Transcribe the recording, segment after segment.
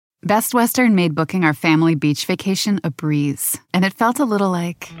Best Western made booking our family beach vacation a breeze, and it felt a little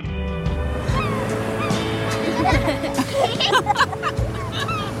like...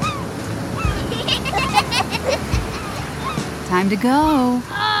 Time to go.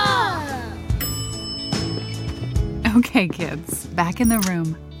 Okay, kids, back in the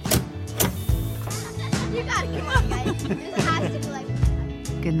room. You gotta come on, guys. This has to be like...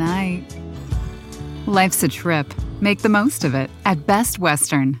 Good night. Life's a trip. Make the most of it at Best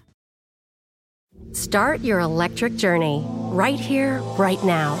Western. Start your electric journey right here, right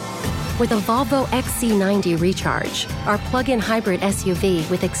now. With a Volvo XC90 Recharge, our plug-in hybrid SUV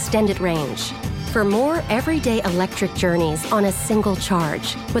with extended range. For more everyday electric journeys on a single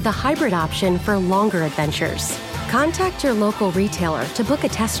charge, with a hybrid option for longer adventures. Contact your local retailer to book a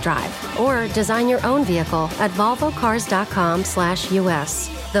test drive or design your own vehicle at volvocars.com/US.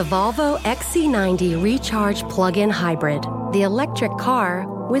 The Volvo XC90 Recharge Plug-in Hybrid, the electric car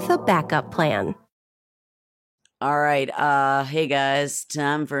with a backup plan. All right, hey guys,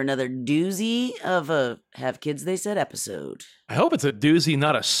 time for another doozy of a Have Kids They Said episode. I hope it's a doozy,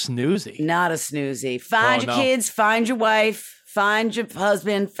 not a snoozy. Not a snoozy. Find your kids, find your wife, find your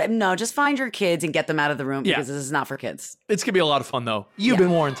husband. No, just find your kids and get them out of the room because this is not for kids. It's going to be a lot of fun, though. You've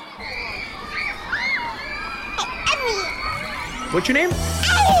been warned. What's your name?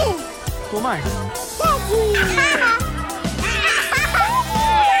 Who am I?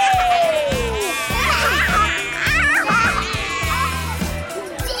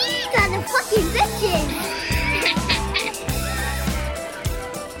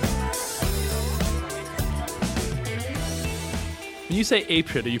 When you say ape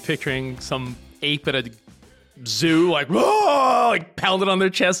shit, are you picturing some ape at a zoo, like, whoa, like pounded on their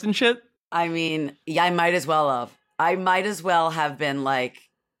chest and shit? I mean, yeah, I might as well have. I might as well have been like,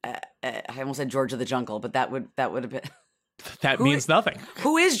 I almost said George of the Jungle, but that would have been. That means nothing.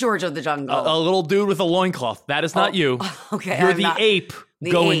 Who is George of the Jungle? A little dude with a loincloth. That is not you. Okay, you're the ape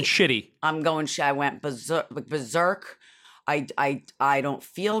going ape. shitty. I'm going. I went berserk. I don't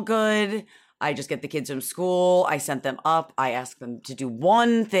feel good. I just get the kids from school. I sent them up. I ask them to do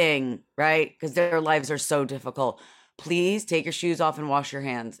one thing, right? Because their lives are so difficult. Please take your shoes off and wash your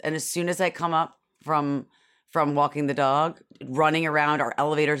hands. And as soon as I come up from walking the dog, running around, our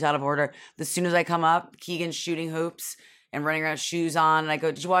elevator's out of order. As soon as I come up, Keegan's shooting hoops and running around, shoes on. And I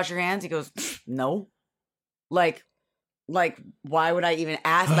go, did you wash your hands? He goes, no. Like, why would I even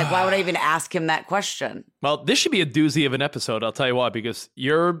ask? Like, why would I even ask him that question? Well, this should be a doozy of an episode. I'll tell you why, because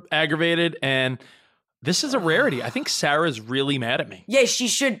you're aggravated and this is a rarity. I think Sarah's really mad at me. Yeah, she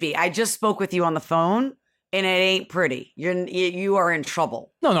should be. I just spoke with you on the phone and it ain't pretty. You are in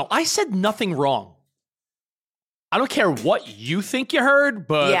trouble. No, I said nothing wrong. I don't care what you think you heard,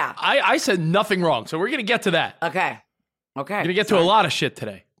 but yeah. I said nothing wrong. So we're going to get to that. Okay. We're going to get to a lot of shit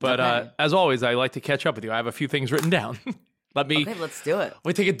today. But as always, I like to catch up with you. I have a few things written down. Okay, let's do it. Let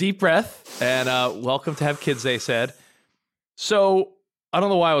me take a deep breath and welcome to Have Kids They Said. So I don't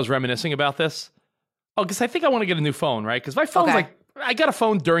know why I was reminiscing about this. Oh, because I think I want to get a new phone, right? Because my phone's like, I got a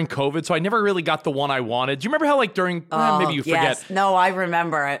phone during COVID, so I never really got the one I wanted. Do you remember how like during, maybe you forget. Yes. No, I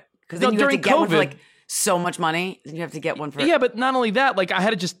remember it. Because then you have to get one for like so much money. Then you have to get one for... Yeah, but not only that, like I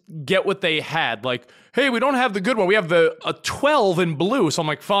had to just get what they had. Like, hey, we don't have the good one. We have a 12 in blue. So I'm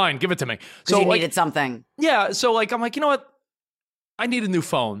like, fine, give it to me. So you like, needed something. Yeah, so like I'm like, you know what? I need a new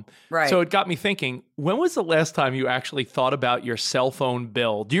phone. Right. So it got me thinking, when was the last time you actually thought about your cell phone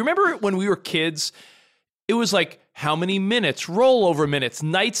bill? Do you remember when we were kids, it was like how many minutes, rollover minutes,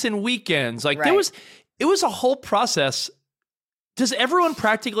 nights and weekends. Like it was a whole process. Does everyone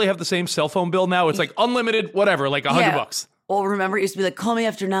practically have the same cell phone bill now? It's like unlimited, whatever, like $100. Well, remember it used to be like, call me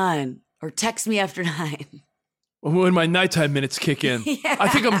after 9 or text me after 9. When my nighttime minutes kick in. Yeah. I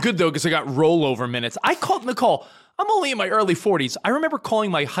think I'm good though because I got rollover minutes. I called Nicole. I'm only in my early 40s. I remember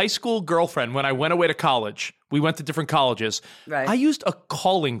calling my high school girlfriend when I went away to college. We went to different colleges. Right. I used a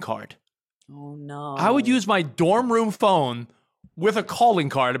calling card. Oh, no. I would use my dorm room phone with a calling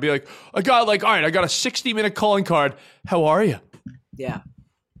card. I'd be like, I got a 60-minute calling card. How are you? Yeah.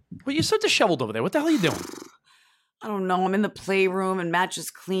 Well, you're so disheveled over there. What the hell are you doing? I don't know. I'm in the playroom and Matt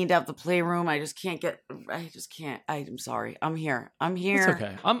just cleaned out the playroom. I'm sorry. I'm here. It's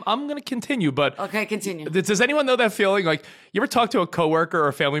okay. I'm going to continue, but... Okay, continue. Does anyone know that feeling? Like, you ever talk to a coworker or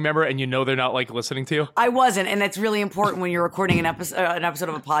a family member and you know they're not, like, listening to you? I wasn't, and it's really important when you're recording an episode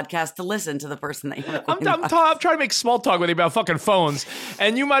of a podcast to listen to the person that you're recording. I'm trying to make small talk with you about fucking phones,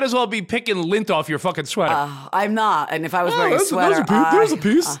 and you might as well be picking lint off your fucking sweater. I'm not, and if I was wearing a sweater, there's a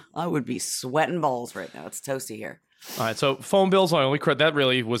piece. I would be sweating balls right now. It's toasty here. All right, so phone bills, that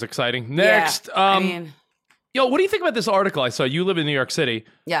really was exciting. Next, yeah, Yo, what do you think about this article I saw? You live in New York City.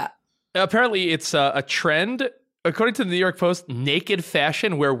 Yeah. Apparently, it's a trend. According to the New York Post, naked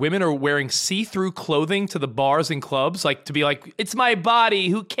fashion, where women are wearing see-through clothing to the bars and clubs, like to be like, it's my body,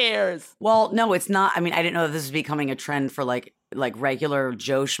 who cares? Well, no, it's not. I mean, I didn't know that this was becoming a trend for like regular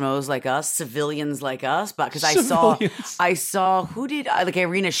Joe Schmoes like us, civilians like us. But because I saw who did like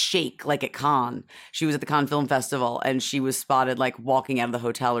Irina Shayk like at Cannes. She was at the Cannes Film Festival and she was spotted like walking out of the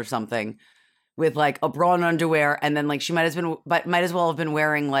hotel or something with like a bra and underwear, and then like she might as well have been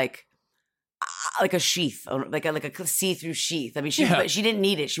wearing like a sheath, like a see-through sheath. I mean, but she didn't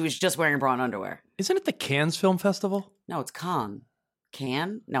need it. She was just wearing a bra and underwear. Isn't it the Cannes Film Festival? No, it's Cannes.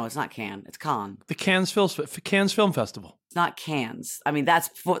 Cannes? No, it's not Cannes. It's Cannes. The Cannes Film Festival. It's not Cannes. I mean, that's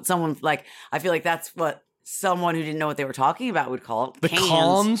what someone like. I feel like that's what someone who didn't know what they were talking about would call it. The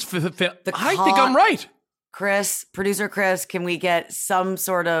Cannes. I think I'm right. Producer Chris, can we get some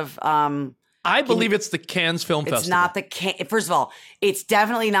sort of? I believe it's the Cannes Film Festival. It's not the Cannes. First of all, it's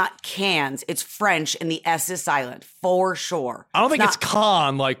definitely not Cannes. It's French, and the S is silent for sure. I don't think it's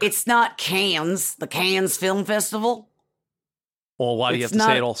Cannes. Like it's not Cannes. The Cannes Film Festival. Well, why do you have to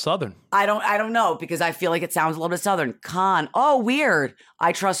say it all Southern? I don't know, because I feel like it sounds a little bit Southern. Cannes. Oh, weird.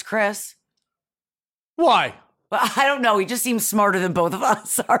 I trust Chris. Why? Well, I don't know. He just seems smarter than both of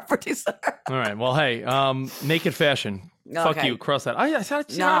us, our producer. All right. Well, hey, naked fashion. Okay. Fuck you. Cross that. I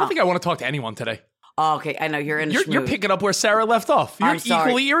don't think I want to talk to anyone today. Oh, okay. I know you're in. You're picking up where Sarah left off. You're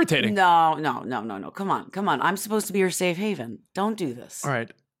equally irritating. No. Come on. I'm supposed to be your safe haven. Don't do this. All right.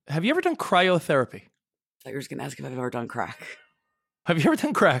 Have you ever done cryotherapy? I thought you were just going to ask if I've ever done crack. Have you ever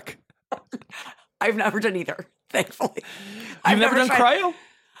done crack? I've never done either, thankfully. You've never done cryo?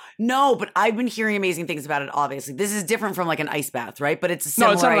 No, but I've been hearing amazing things about it, obviously. This is different from like an ice bath, right? But it's a similar...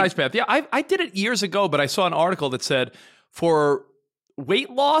 No, it's not an ice bath. Yeah, I did it years ago, but I saw an article that said for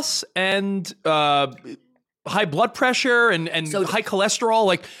weight loss and high blood pressure and high cholesterol,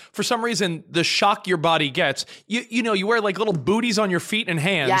 like for some reason, the shock your body gets, you wear like little booties on your feet and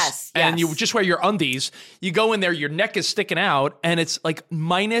hands. Yes. And you just wear your undies. You go in there, your neck is sticking out, and it's like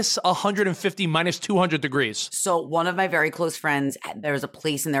minus 150, minus 200 degrees. So one of my very close friends, there was a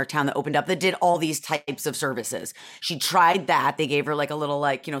place in their town that opened up that did all these types of services. She tried that. They gave her like a little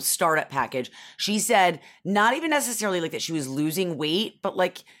like, startup package. She said not even necessarily like that she was losing weight, but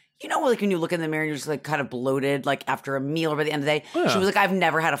like, like when you look in the mirror, you're just like kind of bloated, like after a meal or by the end of the day. Yeah. She was like, I've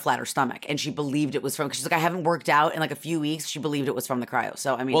never had a flatter stomach. And she believed it was from, she's like, I haven't worked out in like a few weeks. She believed it was from the cryo.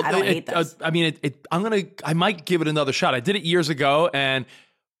 So, I mean, I don't hate this. I might give it another shot. I did it years ago, and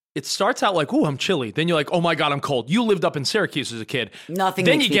it starts out like, oh, I'm chilly. Then you're like, oh my God, I'm cold. You lived up in Syracuse as a kid. Nothing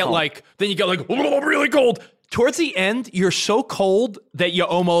Then makes you me get cold. oh, I'm really cold. Towards the end, you're so cold that you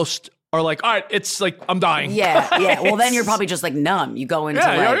almost are like, all right, it's like, I'm dying. Yeah. Well, then you're probably just like numb. You go into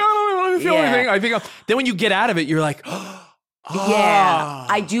I don't feel anything. I think then when you get out of it, you're like, yeah,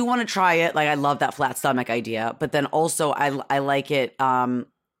 I do want to try it. Like, I love that flat stomach idea, but then also I like it. I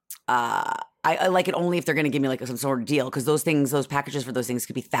like it only if they're going to give me like some sort of deal, because those packages for those things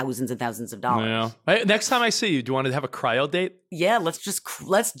could be thousands and thousands of dollars. Yeah. Next time I see you, do you want to have a cryo date? Yeah, let's do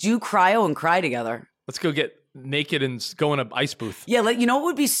cryo and cry together. Let's go get naked and go in an ice booth. Yeah, you know what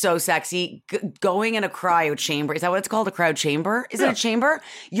would be so sexy? Going in a cryo chamber. Is that what it's called? A cryo chamber? Is it a chamber?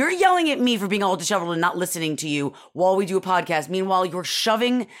 You're yelling at me for being all disheveled and not listening to you while we do a podcast. Meanwhile, you're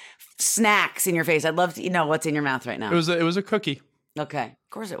shoving snacks in your face. I'd love to know what's in your mouth right now. It was a cookie. Okay. Of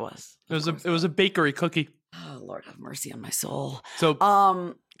course it was. It was a bakery cookie. Oh, Lord have mercy on my soul. So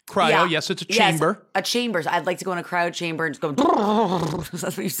cryo, yes, it's a chamber. Yes, a chamber. I'd like to go in a cryo chamber and just go.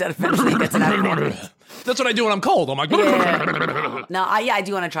 That's what you said. Eventually, gets it out of me. That's what I do when I'm cold. I'm like, No, I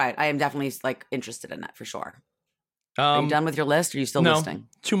do want to try it. I am definitely like interested in that for sure. Are you done with your list? Or are you still listing?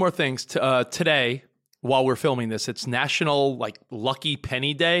 2 more things. Today, while we're filming this, it's National like Lucky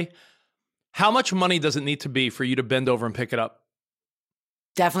Penny Day. How much money does it need to be for you to bend over and pick it up?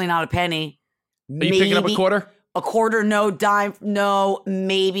 Definitely not a penny. Are you picking up a quarter? A quarter, no. Dime, no.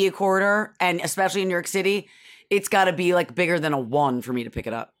 Maybe a quarter. And especially in New York City, it's got to be like bigger than a 1 for me to pick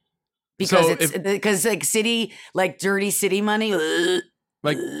it up. Because like city, like dirty city money.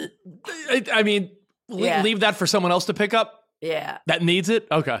 Like, I mean, leave that for someone else to pick up? Yeah. That needs it?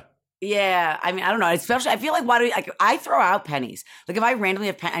 Okay. Yeah, I mean, I don't know. Especially, I feel like I throw out pennies. Like if I randomly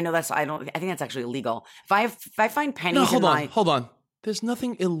have I think that's actually illegal. If I find pennies, hold on. There's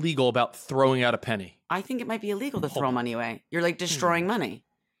nothing illegal about throwing out a penny. I think it might be illegal to throw money away. You're like destroying money.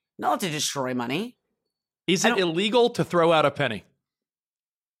 Not to destroy money. Is it illegal to throw out a penny?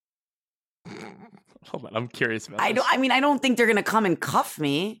 Hold on, I'm curious about this. I don't think they're gonna come and cuff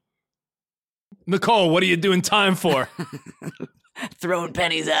me. Nicole, what are you doing time for? Throwing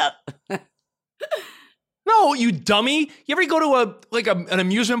pennies out. No, No, you dummy. You ever go to an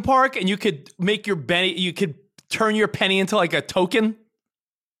amusement park and you could make your penny, you could turn your penny into like a token?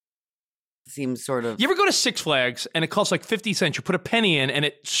 Seems sort of. You ever go to Six Flags and it costs like 50 cents? You put a penny in and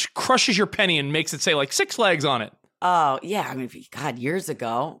it crushes your penny and makes it say like Six Flags on it. Oh, yeah. I mean, God, years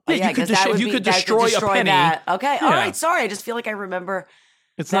ago. Yeah, you could destroy a penny. That. Okay. Yeah. All right. Sorry. I just feel like I remember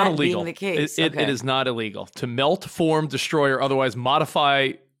it's that not illegal. being the case. It is not illegal to melt, form, destroy, or otherwise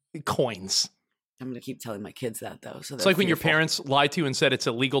modify coins. I'm going to keep telling my kids that, though. So it's like when your parents lied to you and said it's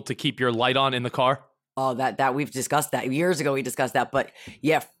illegal to keep your light on in the car. Oh, that we've discussed that. Years ago, we discussed that. But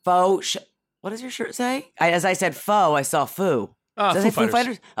yeah, faux. What does your shirt say? As I said faux, I saw foo. Does it say Foo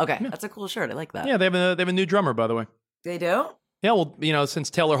Fighters? Okay. Yeah. That's a cool shirt. I like that. Yeah, they have a new drummer, by the way. They do? Yeah, well, since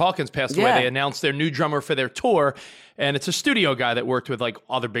Taylor Hawkins passed away, they announced their new drummer for their tour, and it's a studio guy that worked with like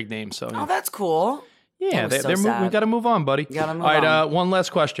other big names. So, that's cool. Yeah, we got to move on, buddy. We got to move on. on. All right, one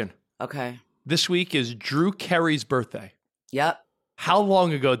last question. Okay. This week is Drew Carey's birthday. Yep. How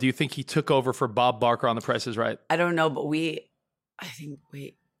long ago do you think he took over for Bob Barker on The Price is Right? I don't know, but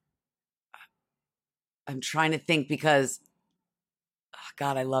I'm trying to think because,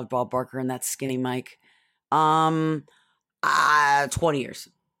 God, I love Bob Barker and that skinny Mike. 20 years.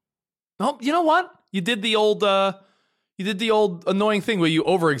 Oh, you know what? You did the old annoying thing where you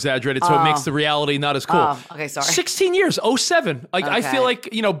over-exaggerated so it makes the reality not as cool. Oh, okay, sorry. 16 years, 07. Like, okay. I feel like,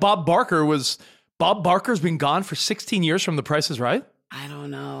 Bob Barker's been gone for 16 years from The Price is Right? I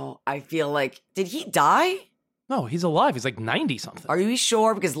don't know. I feel like, did he die? No, he's alive. He's like 90-something. Are you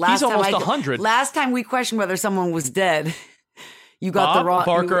sure? Because he's almost 100. Last time we questioned whether someone was dead, you got the wrong.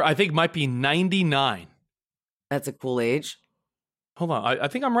 Barker, I think, might be 99. That's a cool age. Hold on, I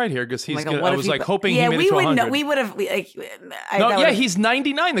think I'm right here because he's. I was hoping he made it to 100. Yeah, we would have. He's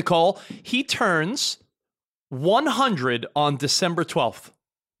 99. Nicole, he turns 100 on December 12th.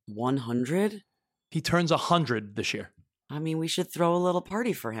 100? He turns 100 this year. I mean, we should throw a little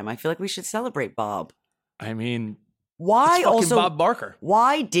party for him. I feel like we should celebrate Bob. I mean, why also Bob Barker?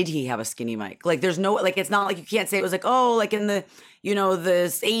 Why did he have a skinny mic? Like, there's no it's not like you can't say it was like, oh, like in the the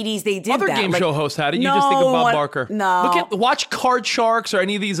 80s they did other that. Game show hosts had it. You just think of Bob Barker. No, watch Card Sharks or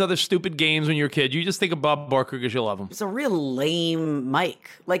any of these other stupid games when you're a kid. You just think of Bob Barker because you love him. It's a real lame mic.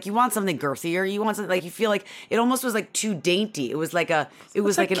 Like, you want something girthier. You want something like you feel like it almost was like too dainty. It was like an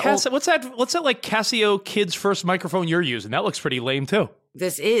old. What's that like Casio Kid's first microphone you're using? That looks pretty lame too.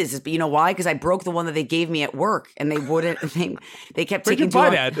 This is, but you know why? Because I broke the one that they gave me at work, and they wouldn't. They kept taking. Where'd you buy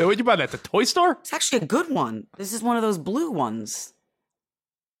that? Where'd you buy that? The toy store? It's actually a good one. This is one of those blue ones.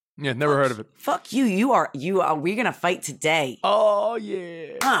 Yeah, never heard of it. Fuck you. You are. We're gonna fight today. Oh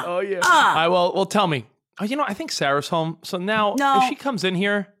yeah. Oh yeah. Well, tell me. Oh, I think Sarah's home. So now, if she comes in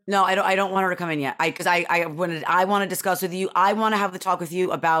here, no, I don't want her to come in yet. I want to discuss with you. I want to have the talk with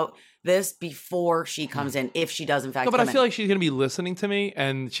you about this before she comes in, if she does in fact. No, but come I feel like she's going to be listening to me,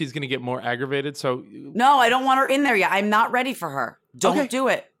 and she's going to get more aggravated. So no, I don't want her in there yet. I'm not ready for her. Don't do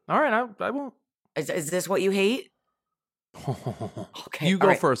it. All right, I won't. Is this what you hate? Okay, you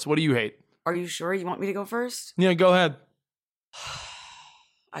go first. What do you hate? Are you sure you want me to go first? Yeah, go ahead.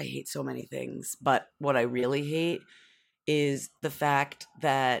 I hate so many things, but what I really hate is the fact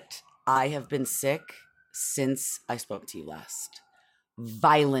that I have been sick since I spoke to you last.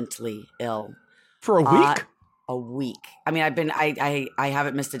 Violently ill. For a week? A week. I mean, I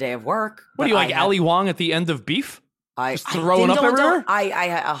haven't missed a day of work. What are you, like Ali Wong at the end of Beef? Just throwing up oh everywhere?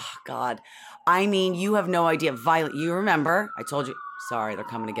 God. I mean, you have no idea. Violent. You remember? I told you. Sorry, they're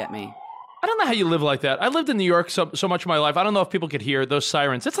coming to get me. I don't know how you live like that. I lived in New York so much of my life. I don't know if people could hear those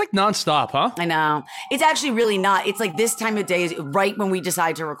sirens. It's like nonstop, huh? I know. It's actually really not. It's like this time of day is right when we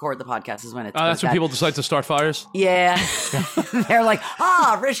decide to record the podcast is when it's. That's when people decide to start fires? Yeah. They're like,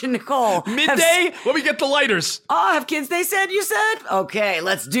 Rich and Nicole. Midday? Let me get the lighters. Have kids, you said? Okay,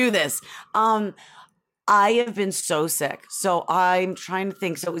 let's do this. I have been so sick. So I'm trying to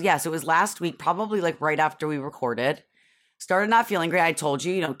think. So it was last week, probably like right after we recorded. Started not feeling great. I told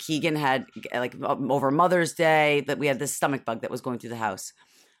you, Keegan had like over Mother's Day that we had this stomach bug that was going through the house.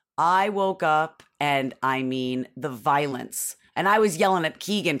 I woke up and I mean the violence. And I was yelling at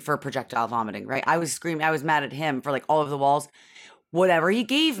Keegan for projectile vomiting, right? I was screaming. I was mad at him for like all over the walls. Whatever he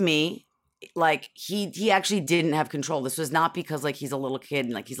gave me, like he actually didn't have control. This was not because like he's a little kid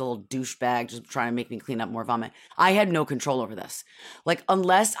and like he's a little douchebag just trying to make me clean up more vomit. I had no control over this. Like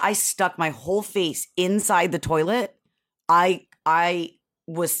unless I stuck my whole face inside the toilet, it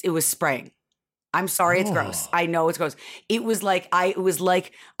was spraying. I'm sorry, it's gross. I know it's gross. It was like I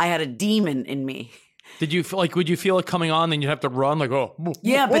had a demon in me. Did you would you feel it coming on, then you'd have to run like,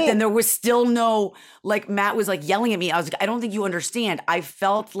 yeah, but then there was still no, like Matt was like yelling at me. I was like, I don't think you understand. I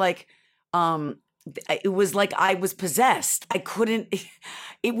felt like, it was like I was possessed. I couldn't.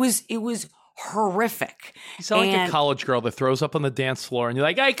 It was horrific. You sound like a college girl that throws up on the dance floor, and you're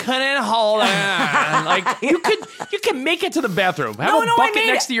like, I couldn't hold on. Like you can make it to the bathroom. Have a bucket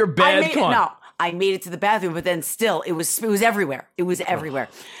next to your bed. Come on. No, I made it to the bathroom, but then still, it was everywhere. It was everywhere.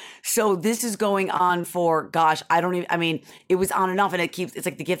 So this is going on for, gosh, I mean, it was on and off, and it's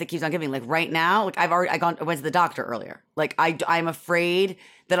like the gift that keeps on giving. Like right now, like I went to the doctor earlier. Like I'm afraid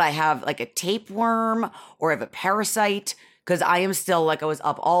that I have like a tapeworm or I have a parasite, because I am still, like, I was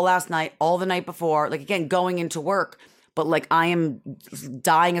up all last night, all the night before, like, again, going into work, but like I am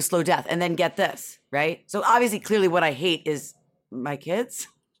dying a slow death. And then get this, right? So obviously, clearly what I hate is my kids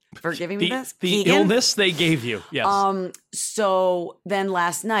for giving me this. The illness they gave you, yes. So then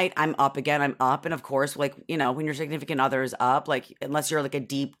last night, I'm up again. I'm up. And of course, like, you know, when your significant other is up, like, unless you're like a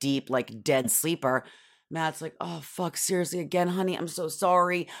deep, like dead sleeper, Matt's like, oh, fuck, seriously, again, honey, I'm so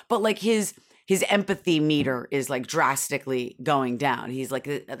sorry. But like his empathy meter is like drastically going down. He's like,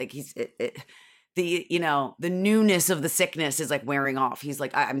 the newness of the sickness is like wearing off. He's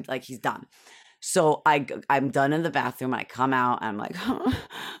like, I'm like, he's done. So I'm done in the bathroom. I come out and I'm like, and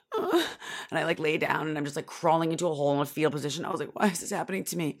I like lay down and I'm just like crawling into a hole in a fetal position. I was like, why is this happening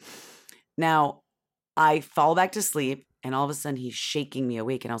to me? Now I fall back to sleep and all of a sudden he's shaking me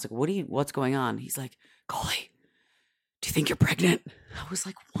awake. And I was like, what's going on? He's like, Coley, do you think you're pregnant? I was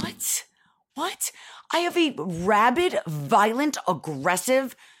like, what? What? I have a rabid, violent,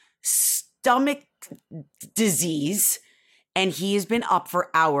 aggressive stomach disease, and he has been up for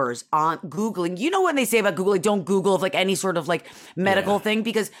hours on Googling. You know what they say about Google? Like, don't Google like any sort of like medical thing,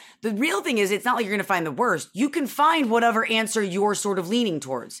 because the real thing is it's not like you're going to find the worst. You can find whatever answer you're sort of leaning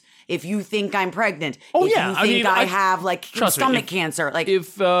towards. If you think I'm pregnant, if you think I have like stomach cancer, like you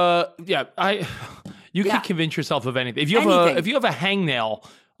can convince yourself of anything. If you have a hangnail.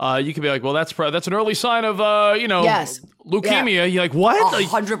 You could be like, well, that's an early sign of, leukemia. Yeah. You're like, what?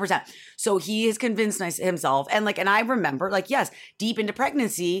 100%. So he has convinced himself. And I remember, yes, deep into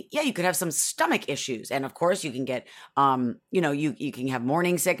pregnancy, you could have some stomach issues. And of course you can get, you can have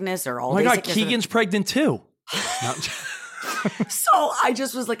morning sickness or all day sickness. Oh my God, Keegan's pregnant too. So I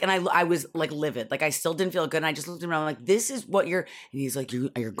just was like, and I was like livid. Like I still didn't feel good. And I just looked around like, this is what you're, and he's like,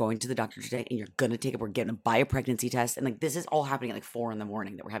 you're going to the doctor today and you're going to take it. We're getting buy a pregnancy test. And like, this is all happening at 4 a.m. that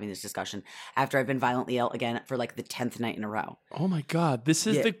we're having this discussion after I've been violently ill again for like the 10th night in a row. Oh my God. This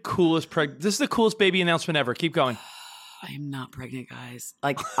is the coolest this is the coolest baby announcement ever. Keep going. I am not pregnant, guys.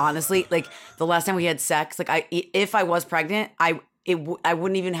 Like, honestly, like the last time we had sex, like if I was pregnant, I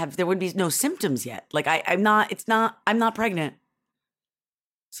wouldn't even have, there would be no symptoms yet. Like I'm not pregnant.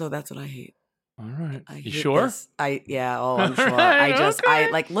 So that's what I hate. All right. You sure? This. I'm sure.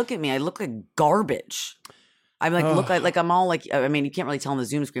 Look at me. I look like garbage. I'm like, look, I'm all like, I mean, you can't really tell on the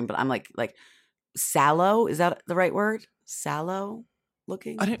Zoom screen, but I'm like sallow. Is that the right word? Sallow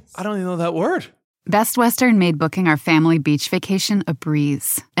looking? I don't even know that word. Best Western made booking our family beach vacation a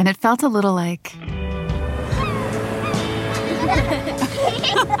breeze, and it felt a little like...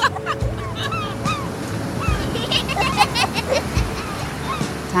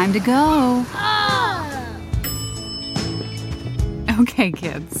 Time to go. Oh. Okay,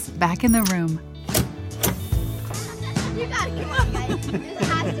 kids, back in the room. You gotta come on, guys. This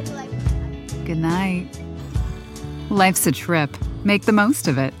has to be like... Good night. Life's a trip. Make the most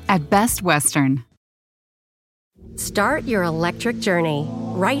of it at Best Western. Start your electric journey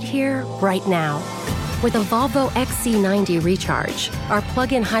right here, right now. With a Volvo XC90 Recharge, our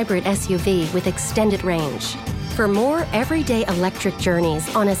plug-in hybrid SUV with extended range. For more everyday electric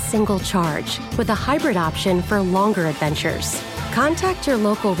journeys on a single charge, with a hybrid option for longer adventures. Contact your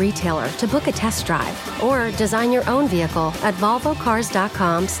local retailer to book a test drive or design your own vehicle at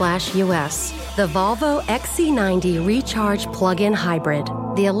volvocars.com/US. The Volvo XC90 Recharge Plug-in Hybrid,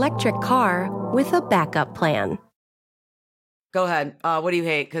 the electric car with a backup plan. Go ahead. What do you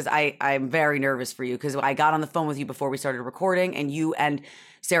hate? Because I'm very nervous for you, because I got on the phone with you before we started recording, and you and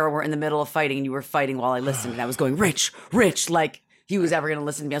Sarah were in the middle of fighting, and you were fighting while I listened, and I was going, Rich, like he was ever going to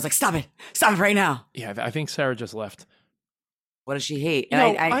listen to me. I was like, stop it right now. Yeah, I think Sarah just left. What does she hate?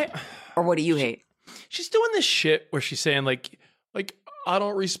 Or what do you hate? She's doing this shit where she's saying like I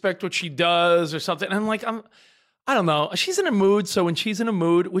don't respect what she does or something. And I'm like, I don't know. She's in a mood, so when she's in a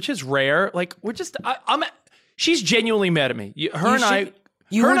mood, which is rare, like she's genuinely mad at me. Her and I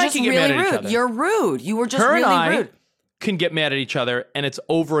can get mad at each other. You're rude. You were just her really and I rude. Can get mad at each other, and it's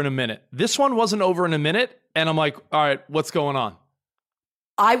over in a minute. This one wasn't over in a minute, and I'm like, all right, what's going on?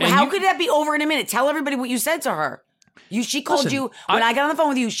 How could that be over in a minute? Tell everybody what you said to her. She called you, when I got on the phone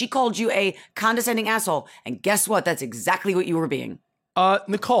with you, she called you a condescending asshole. And guess what? That's exactly what you were being.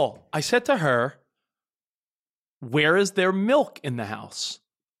 Nicole, I said to her, where is there milk in the house?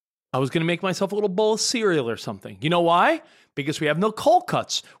 I was going to make myself a little bowl of cereal or something. You know why? Because we have no cold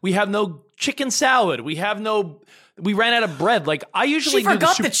cuts. We have no chicken salad. We ran out of bread. Like, I usually She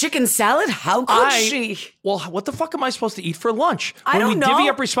forgot the chicken salad? How could she? Well, what the fuck am I supposed to eat for lunch? I don't know. When we divvy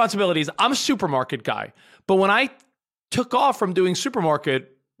up responsibilities, I'm a supermarket guy. But when I took off from doing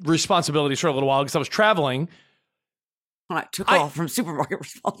supermarket responsibilities for a little while because I was traveling. When I took off from supermarket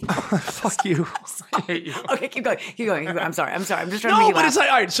responsibilities. Fuck you. I hate you. Okay, keep going. I'm sorry. I'm just trying to make you No, but laugh. it's like,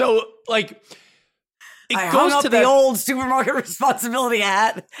 all right, so like, I it hung goes up to the that. old supermarket responsibility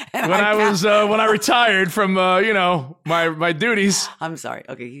hat. And When I retired from my duties. I'm sorry.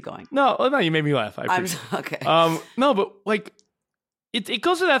 Okay, keep going. No, you made me laugh. I appreciate it. Okay. No, but like, it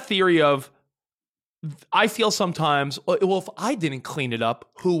goes to that theory of, I feel sometimes, well, if I didn't clean it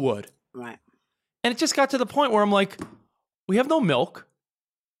up, who would? Right. And it just got to the point where I'm like, we have no milk.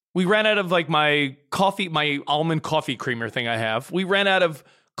 We ran out of like my almond coffee creamer thing I have. We ran out of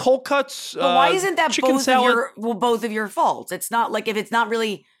cold cuts. But why isn't that chicken both salad? both of your faults? It's not like, if it's not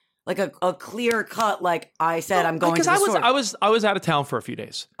really like a clear cut, like I said, I'm going to the store. I was out of town for a few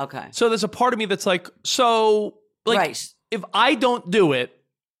days. Okay. So there's a part of me that's like, Right. if I don't do it,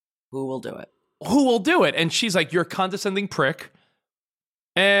 Who will do it? who will do it? And she's like, you're a condescending prick.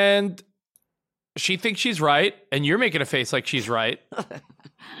 And she thinks she's right. And you're making a face like she's right.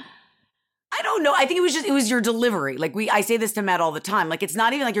 I don't know. I think it was your delivery. Like I say this to Matt all the time. Like, it's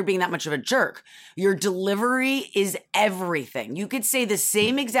not even like you're being that much of a jerk. Your delivery is everything. You could say the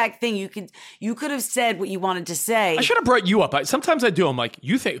same exact thing. You could have said what you wanted to say. I should have brought you up. Sometimes I do. I'm like,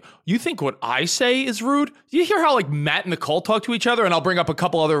 you think what I say is rude? Do you hear how like Matt and Nicole talk to each other? And I'll bring up a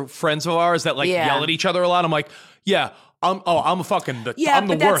couple other friends of ours that yell at each other a lot. I'm like, yeah, I'm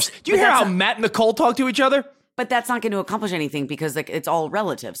the worst. Do you hear how Matt and Nicole talk to each other? But that's not going to accomplish anything because like it's all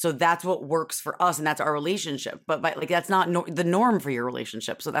relative. So that's what works for us, and that's our relationship. But like that's not the norm for your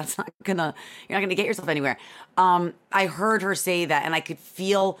relationship. So that's not you're not gonna get yourself anywhere. I heard her say that, and I could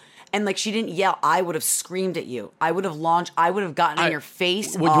feel. And like she didn't yell. I would have screamed at you. I would have launched. I would have gotten in your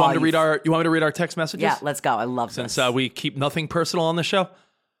face. Would you want me to read our text messages? Yeah, let's go. I love this. Since we keep nothing personal on the show.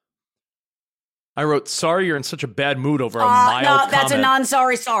 I wrote, sorry you're in such a bad mood over a mild comment. No, that's a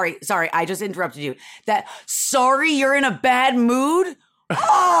non-sorry. Sorry. I just interrupted you. That sorry you're in a bad mood?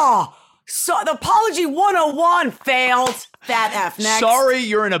 So the apology 101 failed. Fat F next. Sorry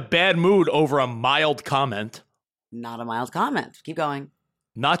you're in a bad mood over a mild comment. Not a mild comment. Keep going.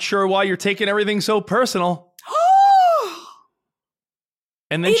 Not sure why you're taking everything so personal.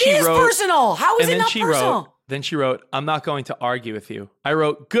 And then it is personal. How is it not personal? Then she wrote, I'm not going to argue with you. I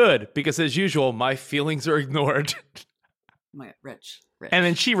wrote, good, because as usual, my feelings are ignored. Oh my God, Rich. And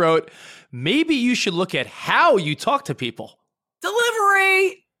then she wrote, maybe you should look at how you talk to people.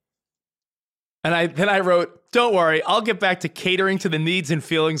 Delivery. And I wrote, don't worry, I'll get back to catering to the needs and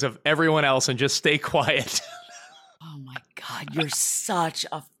feelings of everyone else and just stay quiet. Oh my God, you're such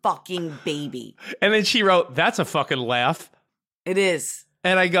a fucking baby. And then she wrote, that's a fucking laugh. It is.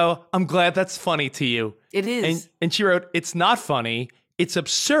 And I go, I'm glad that's funny to you. It is. And she wrote, it's not funny. It's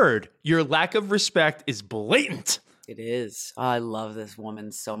absurd. Your lack of respect is blatant. It is. I love this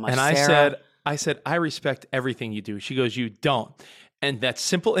woman so much. And Sarah. I said, I respect everything you do. She goes, you don't. And that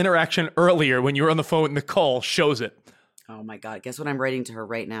simple interaction earlier when you were on the phone with Nicole shows it. Oh my God. Guess what I'm writing to her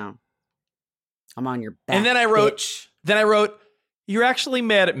right now? I'm on your back. And then I wrote, you're actually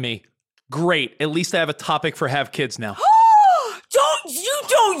mad at me. Great. At least I have a topic for have kids now.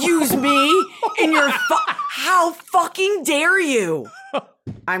 Don't use me in your how fucking dare you?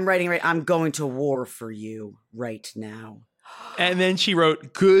 I'm going to war for you right now. And then she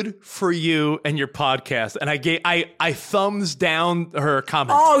wrote, good for you and your podcast. And I thumbs down her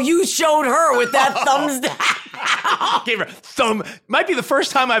comment. Oh, you showed her with that thumbs down. Gave her thumb. Might be the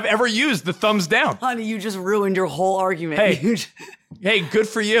first time I've ever used the thumbs down. Honey, you just ruined your whole argument. Hey, good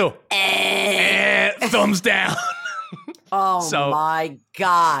for you. Thumbs down. My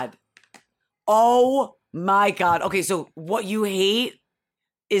God. Oh my God. Okay, so what you hate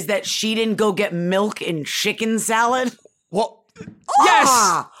is that she didn't go get milk and chicken salad? Well,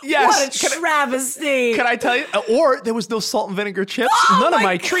 yes. What a travesty. Can I tell you? Or there was no salt and vinegar chips. None of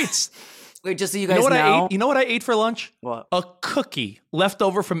my treats. Wait, just so you guys know. You know what I ate for lunch? What? A cookie left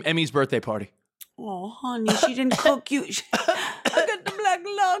over from Emmy's birthday party. Oh, honey, she didn't cook you. Look at the black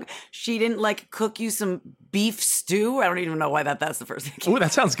log. She didn't cook you some beef stew. I don't even know why that's the first thing. Oh,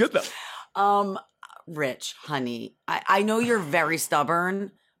 that sounds good though. Rich, honey, I know you're very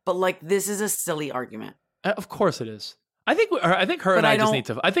stubborn, but this is a silly argument. Of course it is. I think her But and I I just don't- need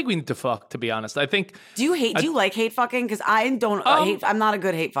to. I think we need to fuck. To be honest, I think Do you like hate fucking? Because I don't hate. I'm not a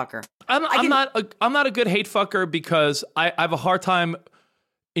good hate fucker. I'm not a good hate fucker because I have a hard time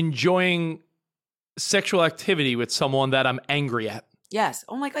enjoying sexual activity with someone that I'm angry at. Yes.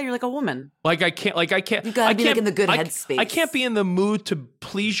 Oh my god, you're like a woman. Like I can't. You gotta be, like, in the good I headspace. can't be in the mood to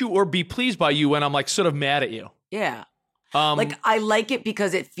please you or be pleased by you when I'm like sort of mad at you. Yeah. Like I like it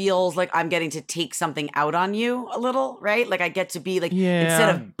because it feels like I'm getting to take something out on you a little, right? Like I get to be like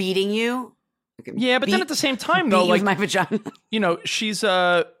instead of beating you. Yeah, but then at the same time though, beat you like with my vagina. She's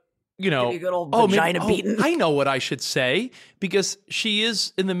good old vagina beating. I know what I should say because she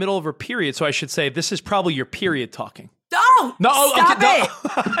is in the middle of her period, so I should say this is probably your period talking. Don't stop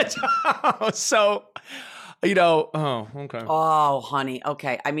it. No. So, okay. Oh, honey.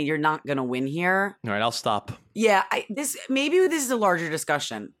 Okay. I mean, you're not gonna win here. All right, I'll stop. Yeah. This is a larger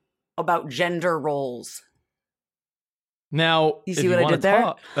discussion about gender roles. Now, You see what I did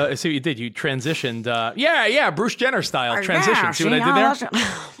there? I see what you did. You transitioned. Bruce Jenner style transition. See what I did there?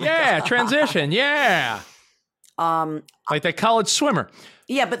 Yeah, transition. Yeah. Like that college swimmer.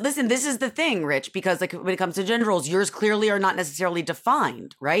 Yeah, but listen, this is the thing, Rich, because like when it comes to gender roles, yours clearly are not necessarily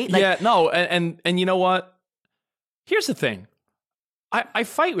defined, right? Like, yeah, no, and you know what? Here's the thing. I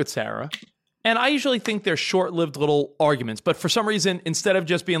fight with Sarah, and I usually think they're short-lived little arguments, but for some reason, instead of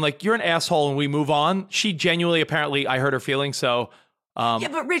just being like, you're an asshole and we move on, she genuinely, apparently, I hurt her feelings, so... yeah,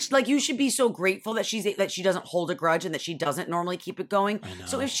 but Rich, like you should be so grateful that she doesn't hold a grudge and that she doesn't normally keep it going.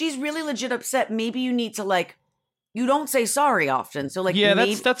 So if she's really legit upset, maybe you need to like... You don't say sorry often, so like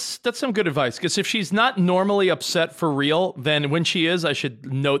that's some good advice. Because if she's not normally upset for real, then when she is, I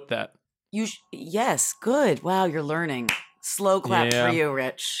should note that. Yes, good. Wow, you're learning. Slow clap for you,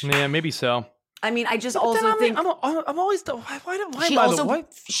 Rich. Yeah, maybe so. I mean, I just also think I'm always the why.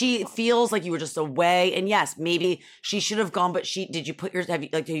 She feels like you were just away, and yes, maybe she should have gone, but did you put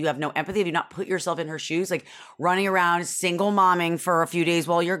do you have no empathy? Have you not put yourself in her shoes? Like running around single momming for a few days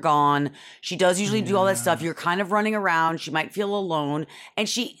while you're gone. She does usually do all that stuff. You're kind of running around. She might feel alone, and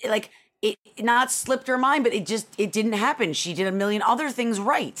she like it not slipped her mind, but it didn't happen. She did a million other things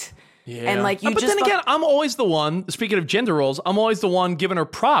right. Yeah. And like but then again, I'm always the one, speaking of gender roles, I'm always the one giving her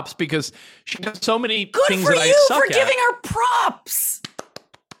props because she does so many things that I suck at. Good for you for giving her props.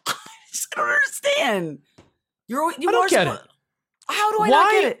 I just don't understand. I don't get it. How do I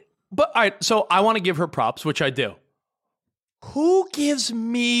not get it? But all right, so I want to give her props, which I do. Who gives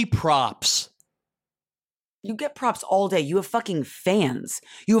me props? You get props all day. You have fucking fans.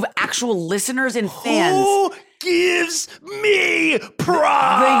 You have actual listeners and fans. Who gives me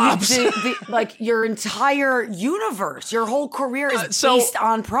props? Like your entire universe, your whole career is based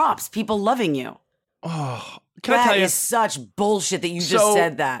on props. People loving you. Oh, can I tell you? That is such bullshit that you just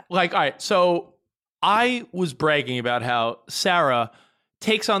said that. Like, all right, so I was bragging about how Sarah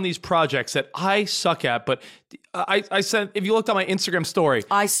takes on these projects that I suck at, but I said, if you looked at my Instagram story,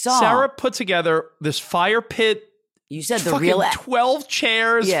 I saw Sarah put together this fire pit. You said the real 12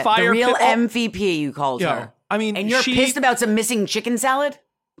 chairs, fire the real pit. MVP. You called her. I mean, and you're pissed about some missing chicken salad.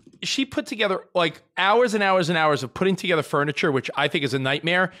 She put together like hours and hours and hours of putting together furniture, which I think is a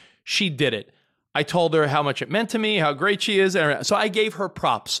nightmare. She did it. I told her how much it meant to me, how great she is, and so I gave her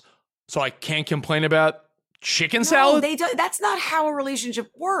props. So I can't complain about chicken salad. That's not how a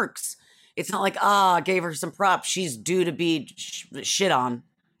relationship works. It's not like, I gave her some props. She's due to be shit on.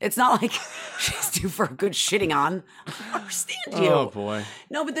 It's not like she's due for a good shitting on. I don't understand you. Oh, boy.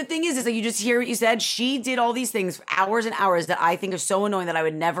 No, but the thing is that you just hear what you said. She did all these things for hours and hours that I think are so annoying that I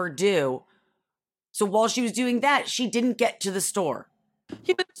would never do. So while she was doing that, she didn't get to the store.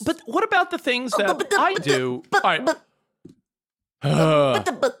 Yeah, but what about the things that I do? All right.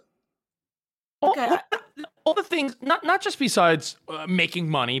 All the things, not just besides making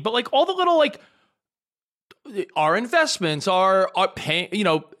money, but like all the little like our investments, our paying,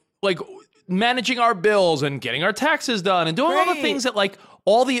 like managing our bills and getting our taxes done and doing all the things that like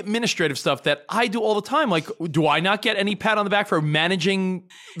all the administrative stuff that I do all the time. Like, do I not get any pat on the back for managing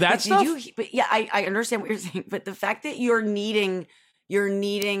that stuff? I understand what you're saying, but the fact that you're needing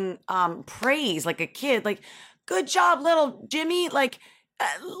praise like a kid, like good job, little Jimmy, like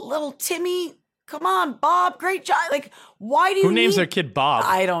little Timmy. Come on, Bob, great job. Like, why do you Who names their kid Bob?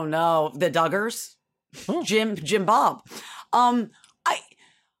 I don't know. The Duggars. Oh. Jim Bob. Look,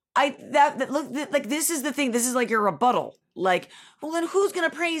 this is the thing. This is like your rebuttal. Like, well, then who's going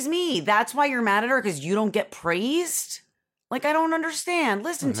to praise me? That's why you're mad at her because you don't get praised? Like, I don't understand.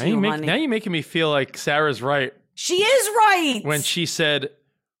 Listen to you, honey. Now you're making me feel like Sarah's right. She is right. When she said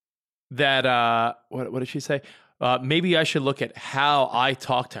that, what did she say? Maybe I should look at how I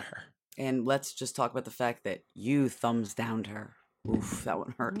talk to her. And let's just talk about the fact that you thumbs downed her. Oof, that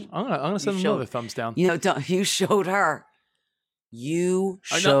one hurt. I'm gonna send another thumbs down. You know, you showed her. You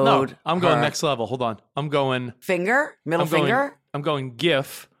showed No, I'm going her. next level. Hold on. I'm going Middle finger. I'm going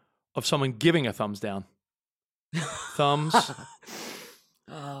GIF of someone giving a thumbs down. Thumbs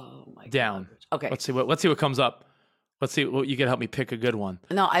Oh my down. God. Okay. Let's see what comes up. Let's see what you can help me pick a good one.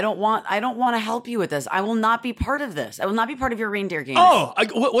 No, I don't want to help you with this. I will not be part of this. I will not be part of your reindeer game. Oh,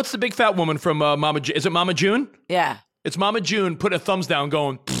 what's the big fat woman from Mama? Is it Mama June? Yeah. It's Mama June. Put a thumbs down.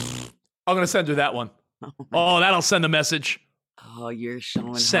 Going. I'm gonna send her that one. Oh, that'll send a message. Oh, you're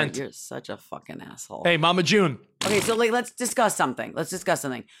showing Sent. her. You're such a fucking asshole. Hey, Mama June. Okay, so let's discuss something.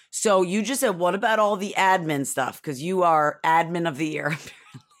 So you just said, what about all the admin stuff? Because you are admin of the year, apparently.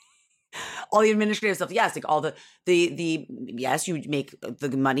 All the administrative stuff. Yes, like all the yes, you make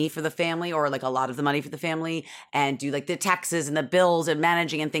the money for the family, or like a lot of the money for the family, and do like the taxes and the bills and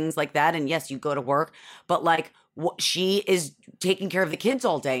managing and things like that. And yes, you go to work, but like she is taking care of the kids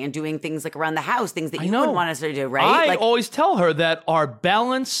all day and doing things like around the house, things that you wouldn't want us to do, right? I always tell her that our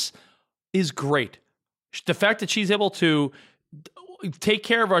balance is great. The fact that she's able to take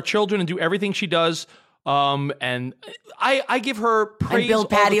care of our children and do everything she does, and I give her praise. And build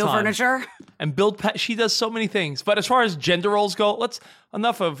patio furniture. And she does so many things. But as far as gender roles go,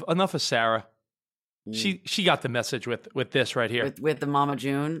 enough of Sarah. She got the message with this right here. With the Mama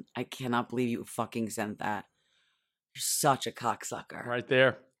June. I cannot believe you fucking sent that. You're such a cocksucker. Right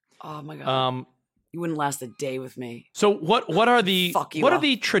there. Oh my God. You wouldn't last a day with me. So what are the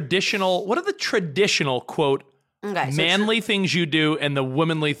traditional quote manly things you do and the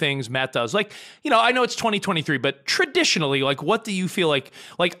womanly things Matt does? Like, I know it's 2023, but traditionally, like, what do you feel like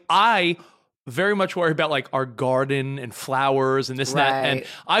I very much worry about like our garden and flowers and this and that, and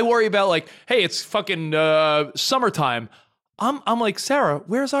I worry about like, hey, it's fucking summertime. I'm like, Sarah,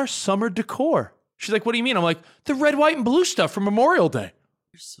 where's our summer decor? She's like, what do you mean? I'm like, the red, white, and blue stuff from Memorial Day.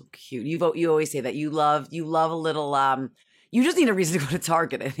 You're so cute. You always say that you love a little. You just need a reason to go to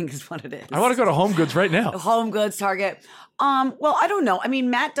Target, I think is what it is. I want to go to Home Goods right now. Home Goods, Target. Well, I don't know. I mean,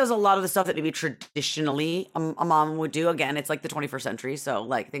 Matt does a lot of the stuff that maybe traditionally a mom would do. Again, it's like the 21st century, so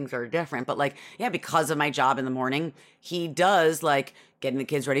like things are different. But like, yeah, because of my job in the morning, he does like getting the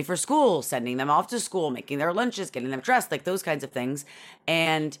kids ready for school, sending them off to school, making their lunches, getting them dressed, like those kinds of things.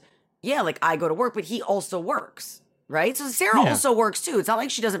 And yeah, like I go to work, but he also works. Right? So Sarah also works too. It's not like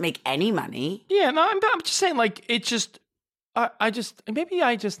she doesn't make any money. Yeah, no, I'm just saying, like, it just, maybe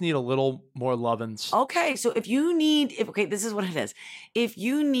I just need a little more lovin's. Okay, so this is what it is. If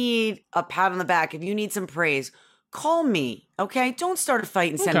you need a pat on the back, if you need some praise, call me, okay? Don't start a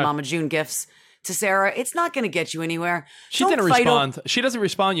fight and send Mama June gifts to Sarah. It's not going to get you anywhere. She didn't respond. She doesn't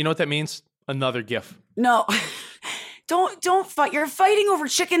respond. You know what that means? Another gif. No. Don't fight. You're fighting over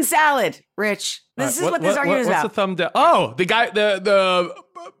chicken salad, Rich. This is what this argument is about. What's the thumb down? Oh, the guy, the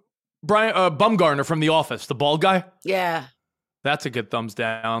Brian Bumgarner from The Office, the bald guy. Yeah, that's a good thumbs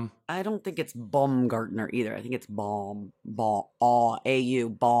down. I don't think it's Baumgartner either. I think it's Baumgartner.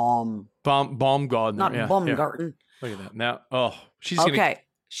 Not Baumgarten. Look at that now. Oh, she's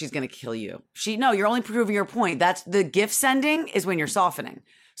gonna kill you. You're only proving your point. That's the gift sending is when you're softening.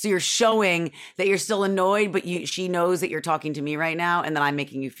 So you're showing that you're still annoyed, but she knows that you're talking to me right now, and that I'm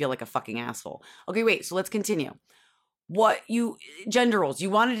making you feel like a fucking asshole. Okay, wait. So let's continue. Gender roles. You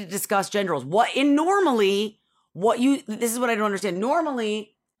wanted to discuss gender roles. This is what I don't understand.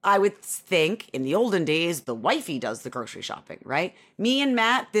 Normally, I would think in the olden days, the wifey does the grocery shopping, right? Me and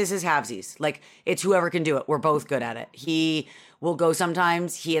Matt, this is halvesies. Like, it's whoever can do it. We're both good at it. He will go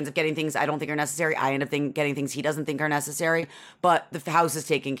sometimes. He ends up getting things I don't think are necessary. I end up getting things he doesn't think are necessary. But the house is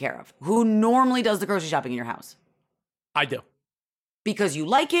taken care of. Who normally does the grocery shopping in your house? I do. Because you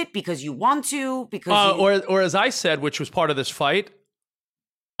like it? Because you want to? Because or as I said, which was part of this fight,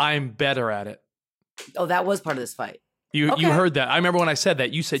 I'm better at it. Oh, that was part of this fight. You heard that. I remember when I said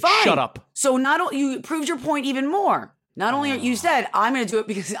that. You said, Fine. Shut up. So you proved your point even more. Not only you said, I'm going to do it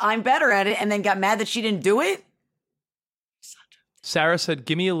because I'm better at it, and then got mad that she didn't do it. Sarah said,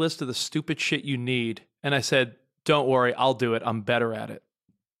 give me a list of the stupid shit you need. And I said, don't worry, I'll do it. I'm better at it.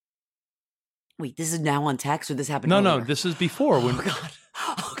 Wait, this is now on text or this happened earlier? No, this is before. Oh, God.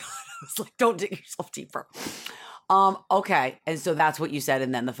 I was like, don't dig yourself deeper. Okay. And so that's what you said,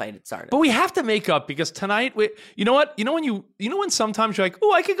 and then the fight had started. But we have to make up because tonight, you know what? You know when sometimes you're like,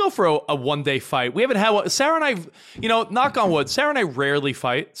 oh, I could go for a one-day fight. We haven't had one. Sarah and I, knock on wood, Sarah and I rarely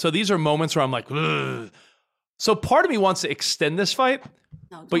fight. So these are moments where I'm like, ugh. So part of me wants to extend this fight.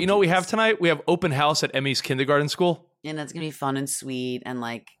 No, but you know what we have tonight? We have open house at Emmy's kindergarten school. And it's going to be fun and sweet and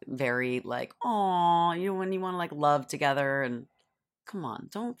like very like, aw, when you want to like love together and Come on,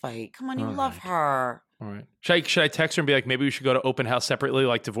 don't fight. Come on, you All love right. her. All right. Should I text her and be like, maybe we should go to open house separately,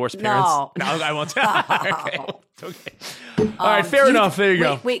 like divorced parents? No. I won't. Okay. All right, fair enough. There you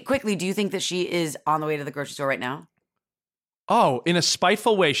go. Wait, quickly. Do you think that she is on the way to the grocery store right now? Oh, in a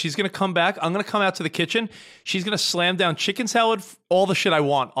spiteful way, she's going to come back. I'm going to come out to the kitchen. She's going to slam down chicken salad, all the shit I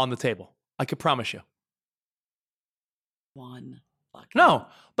want on the table. I can promise you. One fucking. No,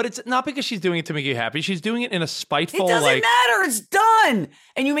 but it's not because she's doing it to make you happy. She's doing it in a spiteful, It doesn't like, matter. It's done.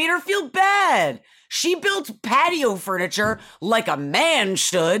 And you made her feel bad. She built patio furniture like a man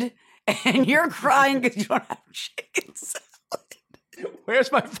should. And you're crying because you don't have chicken salad.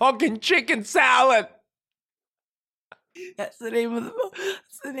 where's my fucking chicken salad? That's the name of the.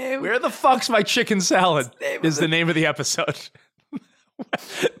 That's the name. Where the fuck's my chicken salad? name Is of the name of the episode.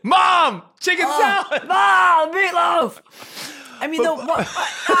 Mom, chicken salad. Mom, meatloaf. I mean,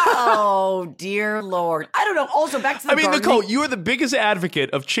 oh dear Lord. I don't know. Also, back to the gardening. Nicole, you are the biggest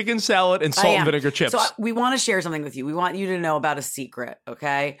advocate of chicken salad and I salt am. and vinegar chips. So we want to share something with you. We want you to know about a secret,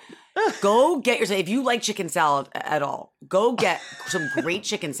 okay? Go get yourself, if you like chicken salad at all, go get some great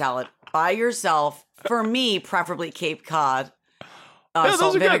chicken salad by yourself. For me, preferably Cape Cod. Yeah, Salt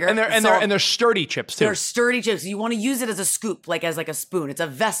those are and vinegar. good. And they're sturdy chips too. They're sturdy chips. You want to use it as a scoop, like as a spoon. It's a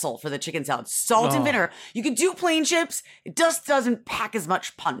vessel for the chicken salad. Salt and vinegar. You can do plain chips. It just doesn't pack as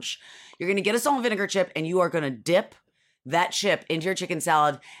much punch. You're going to get a salt and vinegar chip, and you are going to dip that chip into your chicken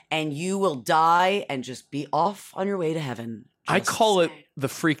salad, and you will die and just be off on your way to heaven. I Just call it saying. the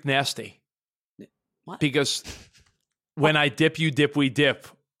freak nasty. What? Because when I dip, you dip, we dip.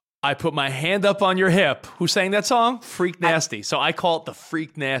 I put my hand up on your hip. Who sang that song? Freak Nasty. So I call it the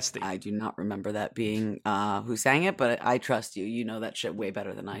Freak Nasty. I do not remember that being who sang it, but I trust you. You know that shit way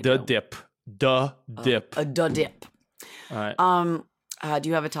better than I The do. dip. The dip. A da dip. All right. Do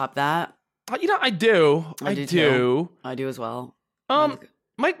you have a top that? I do. I do do. too. I do as well.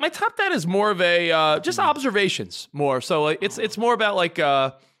 My top that is more of a just observations more. So it's more about like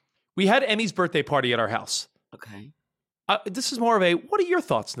we had Emmy's birthday party at our house. Okay. This is more of a what are your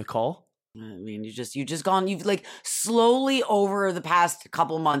thoughts, Nicole? I mean, you've like slowly over the past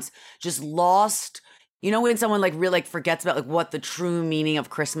couple months just lost. You know when someone like really like forgets about like what the true meaning of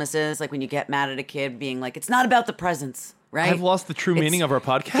Christmas is, like when you get mad at a kid being like, it's not about the presents, right? I've lost the true meaning of our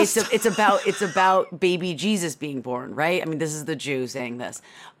podcast. It's about baby Jesus being born, right? I mean, this is the Jew saying this.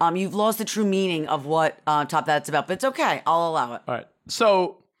 You've lost the true meaning of what top that's about, but it's okay. I'll allow it. All right.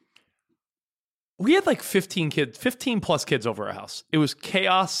 So we had like 15 plus kids over our house. It was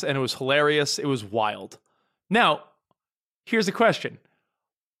chaos and it was hilarious. It was wild. Now, here's the question.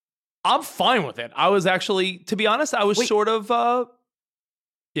 I'm fine with it. I was actually, to be honest, I was Wait. sort of,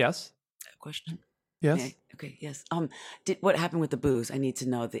 yes. Question. Yes. Okay. Yes. What happened with the booze? I need to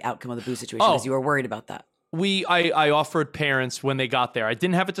know the outcome of the booze situation because you were worried about that. I offered parents when they got there. I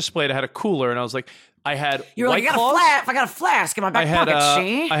didn't have it displayed. I had a cooler and I was like, I had You're White like, Claws. I got a flask in my back pocket,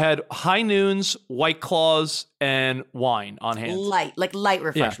 see? I had High Noons, White Claws, and wine on hand. Light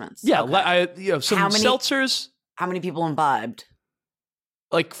refreshments. Yeah, Okay. some How many- seltzers, How many people imbibed?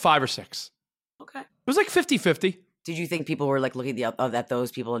 like 5 or 6. Okay. It was like 50-50. Did you think people were like looking at those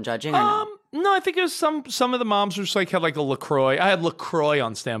people and judging? Or no? No, I think it was some of the moms were just like had like a LaCroix. I had LaCroix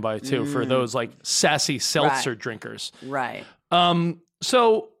on standby too for those like sassy seltzer drinkers. Right.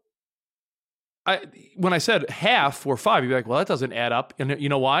 So when I said half or 5, you'd be like, well, that doesn't add up. And you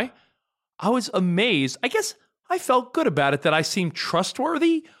know why? I was amazed. I guess I felt good about it that I seemed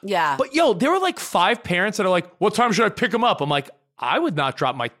trustworthy. Yeah. But there were like 5 parents that are like, what time should I pick them up? I'm like, I would not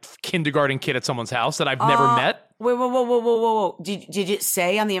drop my kindergarten kid at someone's house that I've never met. Wait, whoa. Did it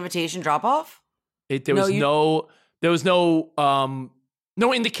say on the invitation drop off? There was no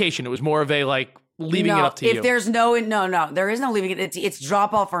indication. It was more of a like leaving it up to you. If there's there is no leaving it. It's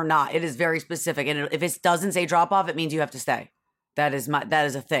drop off or not. It is very specific, and if it doesn't say drop off, it means you have to stay. That is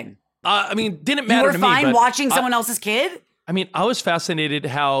a thing. I mean, didn't You matter were to me. fine but watching someone else's kid. I mean, I was fascinated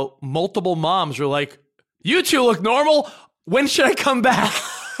how multiple moms were like, "You two look normal. When should I come back?"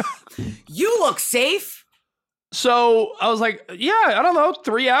 You look safe. So I was like, "Yeah, I don't know,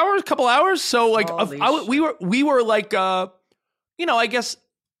 3 hours, couple hours." So like, we were like, I guess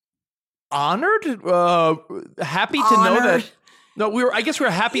honored, happy to know that. No, we were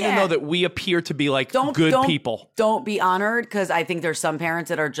happy to know that we appear to be like good people. Don't be honored because I think there's some parents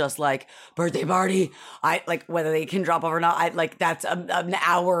that are just like birthday party. I like whether they can drop off or not. I like that's an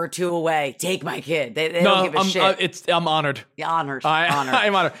hour or 2 away. Take my kid. They don't give a shit. I'm honored. Yeah, honored.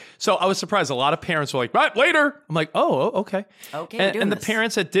 I'm honored. So I was surprised. A lot of parents were like, right, later. I'm like, oh, okay. Okay, And the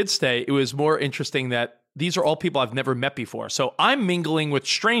parents that did stay, it was more interesting that these are all people I've never met before. So I'm mingling with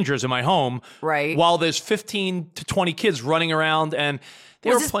strangers in my home, Right. while there's 15 to 20 kids running around, and they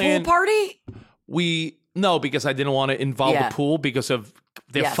Was were this playing. pool party? No, because I didn't want to involve Yeah. the pool because of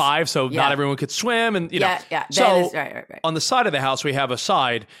they're Yes. 5, so Yeah. not everyone could swim, and you know. Yeah. So That is, right. on the side of the house, we have a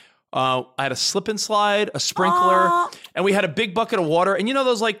side. I had a slip and slide, a sprinkler, and we had a big bucket of water. And you know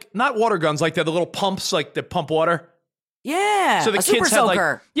those like not water guns, like they're the little pumps, like that pump water. Yeah. So the a kids super had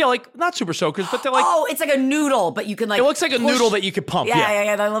soaker. like not super soakers, but they're like Oh, it's like a noodle, but you can like. it looks like a push- noodle that you could pump. Yeah.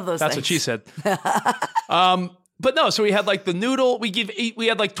 I love those. That's what she said. But no, so we had like the noodle. We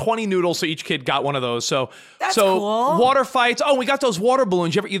had like 20 noodles, so each kid got one of those. So That's cool. water fights. Oh, we got those water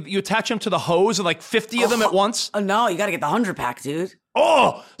balloons. You attach them to the hose and like 50 of them at once. Oh no, you got to get the 100-pack, dude.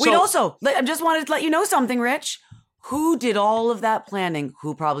 Oh, Wait, also, I just wanted to let you know something, Rich. Who did all of that planning?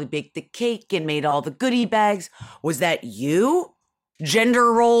 Who probably baked the cake and made all the goodie bags? Was that you,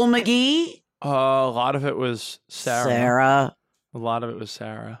 Gender Roll McGee? a lot of it was Sarah. A lot of it was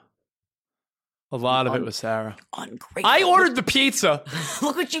Sarah. Ungrateful. I ordered the pizza.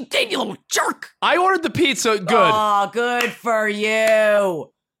 Look what you did, you little jerk. I ordered the pizza. Good. Oh, good for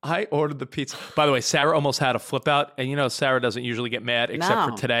you. I ordered the pizza. By the way, Sarah almost had a flip out. And you know, Sarah doesn't usually get mad except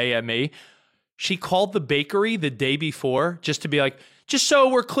No. for today at me. She called the bakery the day before just to be like, just so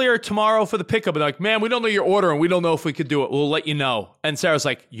we're clear tomorrow for the pickup. And like, man, we don't know your order and we don't know if we could do it. We'll let you know. And Sarah's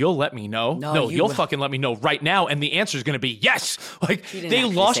like, you'll let me know? No, You'll fucking let me know right now. And the answer is going to be yes. Like, didn't they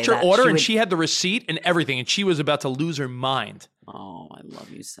actually lost say her that. order She and would- she had the receipt and everything. And she was about to lose her mind. Oh, I love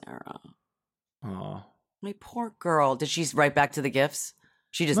you, Sarah. Oh. My poor girl. Did she write back to the gifts?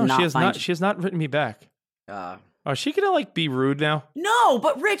 She does No, not she has find not. She has not written me back. Uh, Oh, is she gonna like be rude now? No,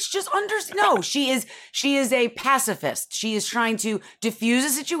 but Rich, just understand. No, she is a pacifist. She is trying to diffuse a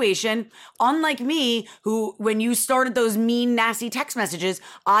situation. Unlike me, who when you started those mean, nasty text messages,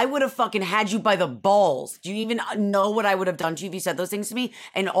 I would have fucking had you by the balls. Do you even know what I would have done to you if you said those things to me?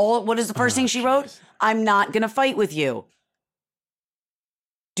 And what is the first thing she wrote? I'm not gonna fight with you.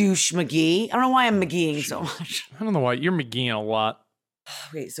 Douche McGee. I don't know why I'm McGeeing so much. I don't know why you're McGeeing a lot.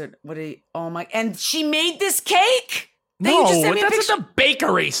 Wait, so what are you? Oh my! And she made this cake. Then No, you just sent me a that's picture. at the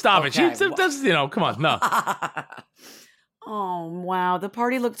bakery. Stop it. Okay, She, that's, you know, come on. No. Oh, wow. The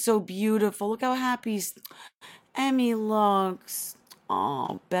party looked so beautiful. Look how happy Emmy looks.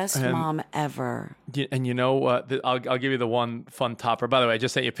 Oh, best And- mom ever. And you know what? I'll give you the one fun topper. By the way, I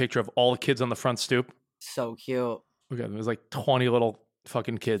just sent you a picture of all the kids on the front stoop. So cute. Look at them. There's like 20 little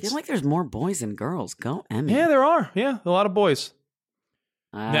fucking I kids. feel like there's more boys than girls. Go, Emmy. Yeah, there are. Yeah, a lot of boys.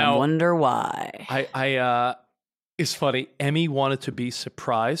 I Now- wonder why. It's funny. Emmy wanted to be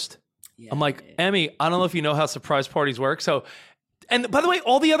surprised. Yeah. I'm like, Emmy, I don't know if you know how surprise parties work. So, and by the way,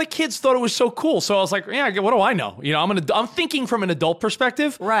 all the other kids thought it was so cool. So I was like, yeah, what do I know? You know, I'm thinking from an adult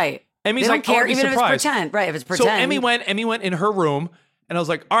perspective. Right. Emmy's They don't like, I wanna care be even if it's surprised. pretend. Right, if it's pretend. So Emmy went in her room, and I was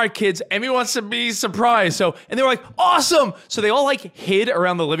like, all right, kids, Emmy wants to be surprised. So, and they were like, awesome. So they all like hid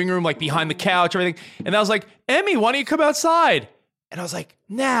around the living room, like behind the couch, everything. And I was like, Emmy, why don't you come outside? And I was like,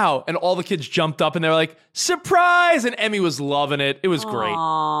 now. And all the kids jumped up and they were like, surprise. And Emmy was loving it. It was great.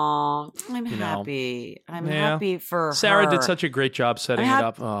 Aw, I'm know. happy. I'm Yeah. happy for Sarah her. did such a great job setting I'm it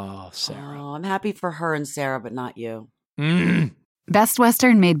hap- up. Oh, Sarah. Oh, I'm happy for her and Sarah, but not you. Best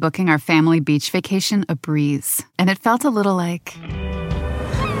Western made booking our family beach vacation a breeze, and it felt a little like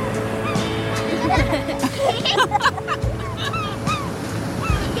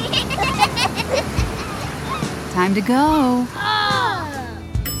time to go.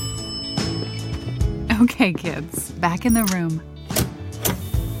 Okay, kids, back in the room.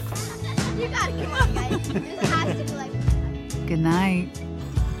 You gotta come on, guys. This has to be like. Good night.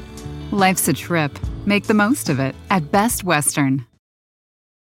 Life's a trip. Make the most of it at Best Western.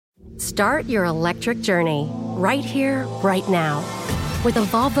 Start your electric journey right here, right now. With a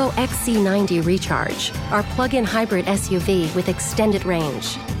Volvo XC90 Recharge, our plug-in hybrid SUV with extended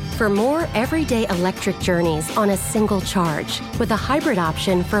range. For more everyday electric journeys on a single charge, with a hybrid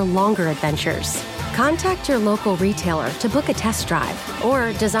option for longer adventures. Contact your local retailer to book a test drive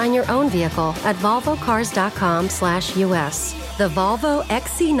or design your own vehicle at volvocars.com/US. The Volvo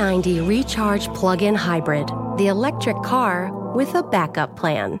XC90 Recharge Plug-in Hybrid, the electric car with a backup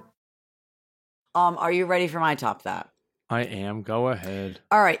plan. Are you ready for my top that? I am. Go ahead.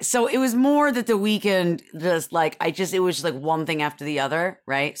 All right. So it was more that the weekend just like it was just like one thing after the other,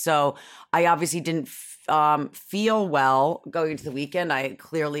 right? So I obviously didn't feel well going into the weekend. I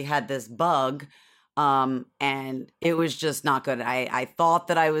clearly had this bug, and it was just not good. I thought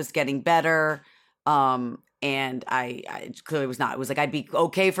that I was getting better, And I clearly was not. It was like I'd be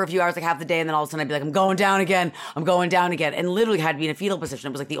okay for a few hours, like half the day, and then all of a sudden I'd be like, I'm going down again. I'm going down again. And literally had to be in a fetal position.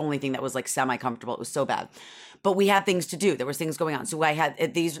 It was like the only thing that was like semi-comfortable. It was so bad. But we had things to do. There was things going on. So I had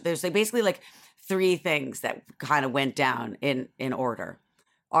there's like basically like 3 things that kind of went down in order.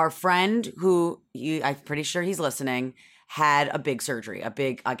 Our friend who, I'm pretty sure he's listening, had a big surgery, a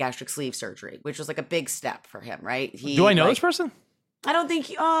gastric sleeve surgery, which was like a big step for him, right? Do I know this person? I don't think.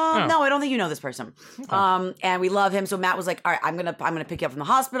 No, I don't think you know this person. Okay. And we love him. So Matt was like, "All right, I'm gonna pick you up from the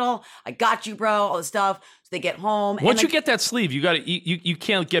hospital. I got you, bro. All this stuff." So they get home. Once you get that sleeve, you got to you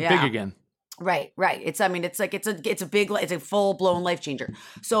can't get big again. Right. It's a full blown life changer.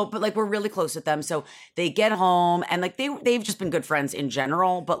 So, but like we're really close with them. So they get home and like they've just been good friends in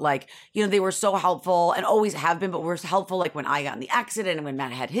general. But like they were so helpful and always have been. But were helpful like when I got in the accident and when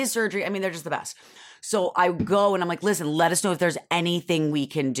Matt had his surgery. I mean, they're just the best. So I go and I'm like, listen, let us know if there's anything we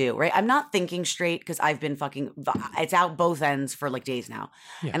can do, right? I'm not thinking straight because I've been it's out both ends for like days now.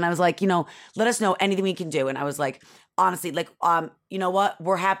 Yeah. And I was like, let us know anything we can do. And I was like, honestly, like, you know what?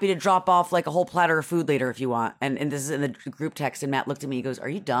 We're happy to drop off like a whole platter of food later if you want. And this is in the group text. And Matt looked at me, he goes, are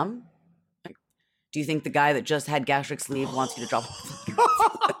you dumb? Like, do you think the guy that just had gastric sleeve wants you to drop off?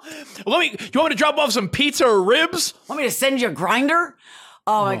 You want me to drop off some pizza or ribs? Want me to send you a grinder?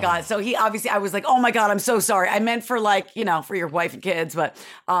 Oh my God. So he obviously, I was like, oh my God, I'm so sorry. I meant for like, for your wife and kids, but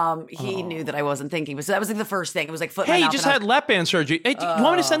he knew that I wasn't thinking. But so that was like the first thing. It was like foot. Hey, you just had lap band surgery. Hey, you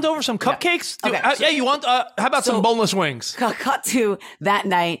want me to send over some cupcakes? Okay. You want, how about some boneless wings? Cut to that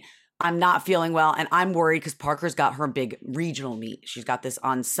night. I'm not feeling well and I'm worried because Parker's got her big regional meet. She's got this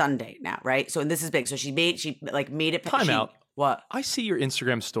on Sunday now, right? So, and this is big. So she made it. Time out. What? I see your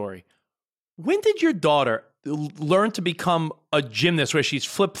Instagram story. When did your daughter learn to become a gymnast where she's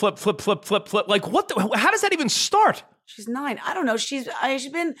flip? Like what? How does that even start? She's 9. I don't know. She's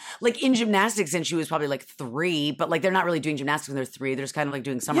been like in gymnastics since she was probably like 3, but like they're not really doing gymnastics when they're 3. They're just kind of like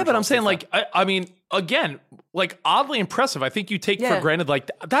doing summer. Yeah, but I'm saying like, I mean, again, like oddly impressive. I think you take for granted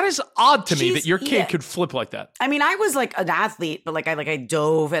like that is odd to me that your kid could flip like that. I mean, I was like an athlete, but I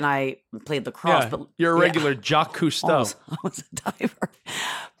dove and I played lacrosse. But you're a regular Jacques Cousteau. I was a diver.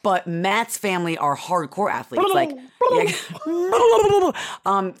 But Matt's family are hardcore athletes.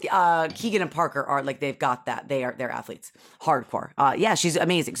 Keegan and Parker are like they've got that. They're athletes, hardcore. She's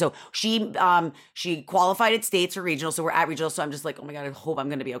amazing. So she qualified at states or regional. So we're at regional. So I'm just like, oh my God, I hope I'm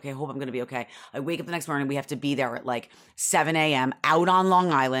gonna be okay. I wake up the next morning. We have to be there at like 7 a.m. out on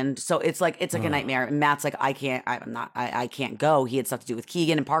Long Island. So it's like a nightmare. And Matt's like, I can't go. He had stuff to do with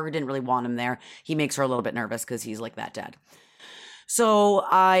Keegan, and Parker didn't really want him there. He makes her a little bit nervous because he's like that dad. So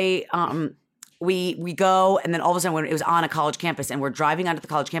we go, and then all of a sudden when it was on a college campus and we're driving onto the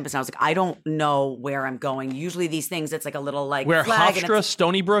college campus and I was like, I don't know where I'm going. Usually these things, it's like a little like where flag. Hofstra,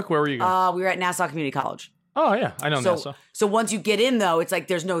 Stony Brook, where were you going? We were at Nassau Community College. Oh yeah, I know Nassau. So once you get in though, it's like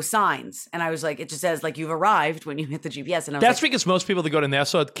there's no signs. And I was like, it just says like you've arrived when you hit the GPS. And that's because most people that go to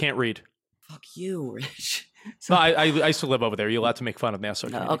Nassau can't read. Fuck you, Rich. So, no, I used to live over there. You're allowed to make fun of Nassau.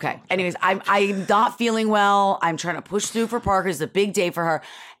 Okay. Anyways, I'm not feeling well. I'm trying to push through for Parker. It's a big day for her.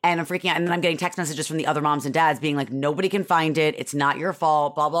 And I'm freaking out. And then I'm getting text messages from the other moms and dads being like, nobody can find it. It's not your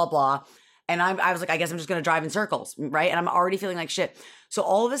fault, blah, blah, blah. And I was like, I guess I'm just going to drive in circles, right? And I'm already feeling like shit. So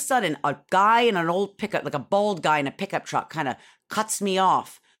all of a sudden, a guy in an old pickup, like a bald guy in a pickup truck, kind of cuts me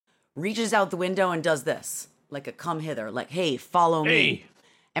off, reaches out the window and does this, like a come hither, like, hey, follow me.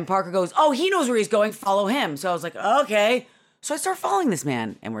 And Parker goes, oh, he knows where he's going. Follow him. So I was like, okay. So I start following this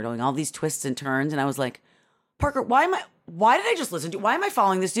man and we're doing all these twists and turns. And I was like, Parker, why did I just listen to, why am I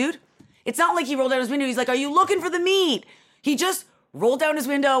following this dude? It's not like he rolled down his window. He's like, are you looking for the meat? He just rolled down his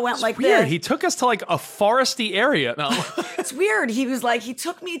window, went it's like weird. this. He took us to like a foresty area. No. It's weird. He was like, he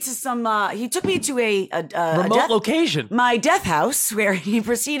took me to a remote location. My death house where he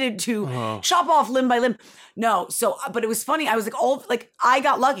proceeded to chop off limb by limb. No, so, but it was funny. I was like, I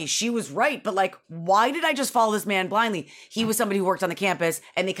got lucky. She was right. But like, why did I just follow this man blindly? He was somebody who worked on the campus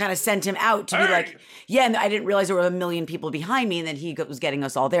and they kind of sent him out to be like, yeah. And I didn't realize there were 1 million people behind me and then he was getting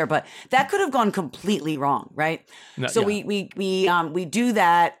us all there. But that could have gone completely wrong. Right. No, so we do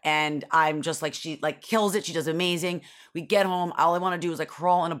that. And I'm just like, she like kills it. She does amazing. We get home. All I want to do is like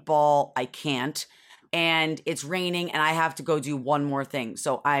crawl in a ball. I can't. And it's raining and I have to go do one more thing.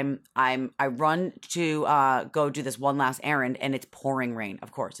 So I run to go do this one last errand and it's pouring rain.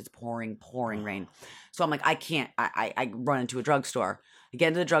 Of course, it's pouring rain. So I'm like, I can't. I run into a drugstore. I get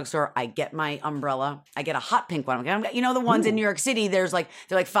into the drugstore. I get my umbrella. I get a hot pink one. You know the ones in New York City, they're like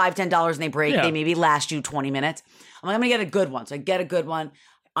 $5, $10 and they break. Yeah. They maybe last you 20 minutes. I'm like, I'm going to get a good one. So I get a good one,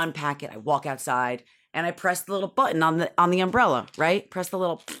 unpack it. I walk outside. And I press the little button on the umbrella, right? Press the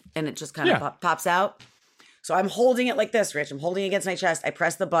little, and it just kind of pops out. So I'm holding it like this, Rich. I'm holding it against my chest. I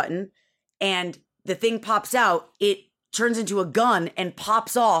press the button and the thing pops out. It turns into a gun and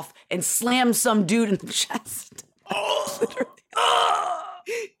pops off and slams some dude in the chest. It's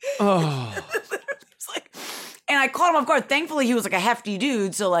like, and I caught him off guard. Thankfully, he was like a hefty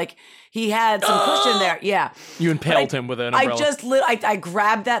dude, so like he had some cushion there. Yeah, you impaled him with an umbrella. I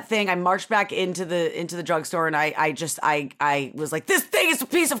grabbed that thing. I marched back into the drugstore, and I was like, this thing is a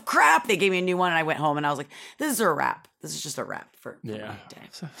piece of crap. They gave me a new one, and I went home, and I was like, this is a wrap. This is just a wrap for my day.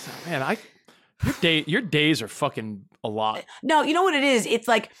 So, man, your days are fucking a lot. No, you know what it is? It's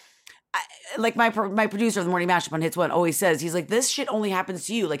like my producer of the Morning Mashup on Hits One always says, he's like, this shit only happens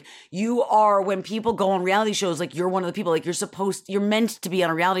to you. Like, you are, when people go on reality shows, like, you're one of the people, like, you're meant to be on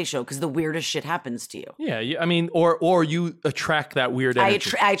a reality show because the weirdest shit happens to you. Yeah, I mean, or you attract that weird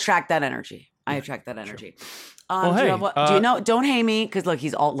energy. I attract that energy. Sure. Well, hey, do you know, don't hate me, because look,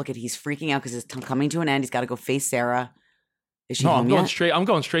 he's freaking out because it's coming to an end. He's got to go face Sarah. Is she home yet? I'm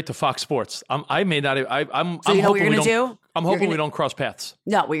going straight to Fox Sports. I'm So you know what you're gonna do? I'm hoping we don't cross paths.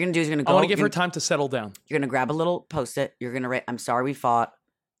 No, what you're gonna do is you're gonna go. I want to give her time to settle down. You're gonna grab a little Post-it. You're gonna write, "I'm sorry we fought,"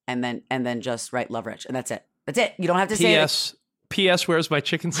 and then just write "Love Rich," and that's it. That's it. You don't have to say it. P.S. Where's my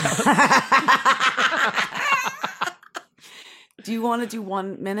chicken salad? Do you want to do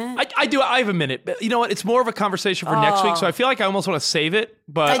 1 minute? I do. I have a minute. But you know what? It's more of a conversation for next week, so I feel like I almost want to save it.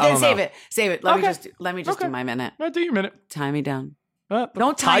 But I save it. Let me just do my minute. Do your minute. Tie me down.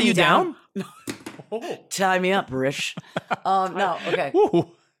 Don't tie you down. Tie me up, Rish. No. Okay. Woo.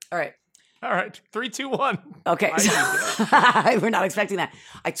 All right. 3, 2, 1. Okay. We're not expecting that.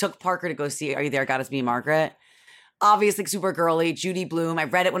 I took Parker to go see Are You There, God? It's Me, Margaret. Obviously super girly, Judy Blume. I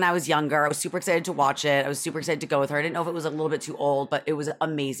read it when I was younger. I was super excited to watch it. I was super excited to go with her. I didn't know if it was a little bit too old, but it was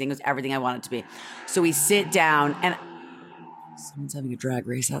amazing. It was everything I wanted it to be. So we sit down and someone's having a drag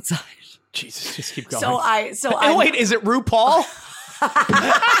race outside. Jesus, just keep going. Wait, is it RuPaul?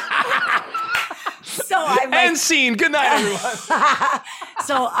 End scene. Good night, everyone.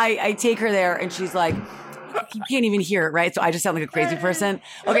 So I take her there and she's like, you can't even hear it, right? So I just sound like a crazy person.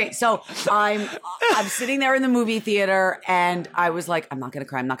 Okay, so I'm sitting there in the movie theater and I was like, I'm not gonna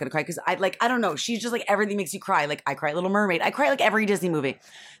cry because I don't know. She's just like, everything makes you cry. Like, I cry Little Mermaid. I cry like every Disney movie.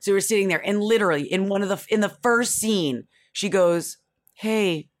 So we're sitting there and literally in the first scene, she goes,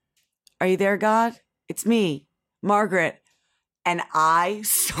 "Hey, are you there, God? It's me, Margaret." And I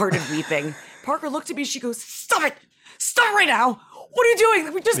started weeping. Parker looked at me. She goes, "Stop it! Stop right now! What are you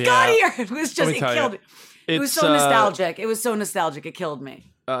doing? We just got here." It was just, it killed me. It was so nostalgic. It killed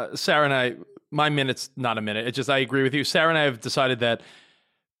me. Sarah and I, my minute's not a minute. It's just, I agree with you. Sarah and I have decided that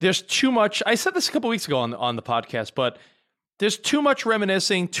there's too much. I said this a couple weeks ago on the podcast, but there's too much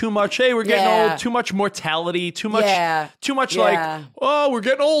reminiscing, too much, hey, we're getting old, too much mortality, too much like, oh, we're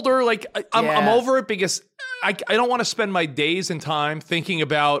getting older. Like, I'm over it because I don't want to spend my days and time thinking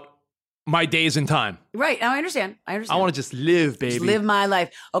about my days and time. Right. Now I understand. I want to just live, baby. Just live my life.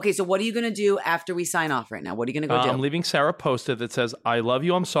 Okay, so what are you going to do after we sign off right now? What are you going to go do? I'm leaving Sarah Post-it that says, "I love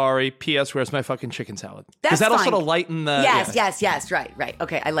you, I'm sorry. P.S. Where's my fucking chicken salad?" That's that'll fine. sort of lighten the... Yes. Right.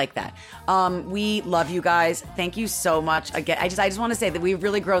 Okay, I like that. We love you guys. Thank you so much. Again, I just want to say that we've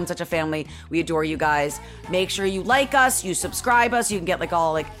really grown such a family. We adore you guys. Make sure you like us, you subscribe us. You can get like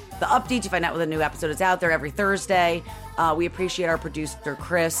all like the updates. You find out when a new episode is out there every Thursday. We appreciate our producer,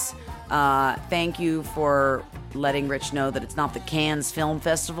 Chris. Thank you for letting Rich know that it's not the Cannes Film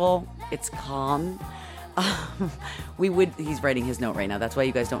Festival. It's Cannes. He's writing his note right now. That's why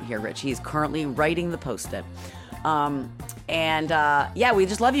you guys don't hear Rich. He's currently writing the Post-it. We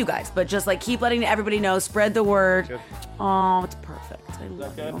just love you guys. But just like keep letting everybody know. Spread the word. Good. Oh, it's perfect. I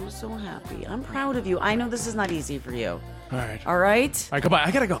love you. I'm so happy. I'm proud of you. I know this is not easy for you. All right. All right, goodbye.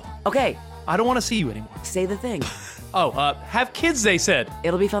 I gotta go. Okay. I don't want to see you anymore. Say the thing. Have kids, they said.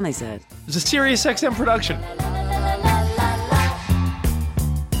 It'll be fun, they said. It's a Sirius XM production.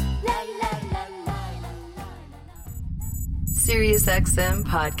 Sirius XM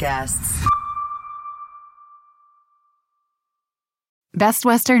Podcasts. Best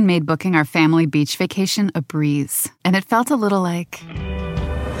Western made booking our family beach vacation a breeze, and it felt a little like...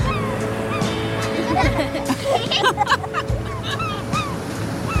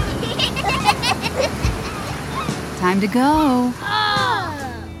 Time to go.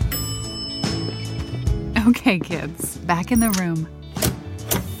 Okay, kids, back in the room.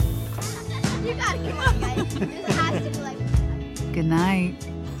 You gotta come on, guys. This has to be like... Good night.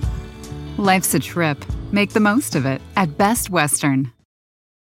 Life's a trip. Make the most of it at Best Western.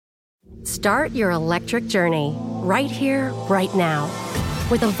 Start your electric journey right here, right now.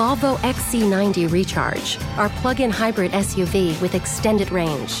 With a Volvo XC90 Recharge, our plug-in hybrid SUV with extended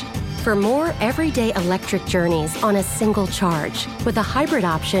range. For more everyday electric journeys on a single charge with a hybrid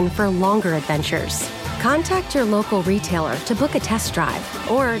option for longer adventures. Contact your local retailer to book a test drive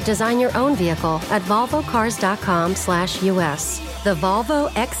or design your own vehicle at volvocars.com/US. The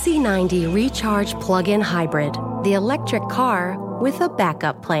Volvo XC90 Recharge Plug-in Hybrid, the electric car with a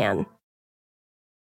backup plan.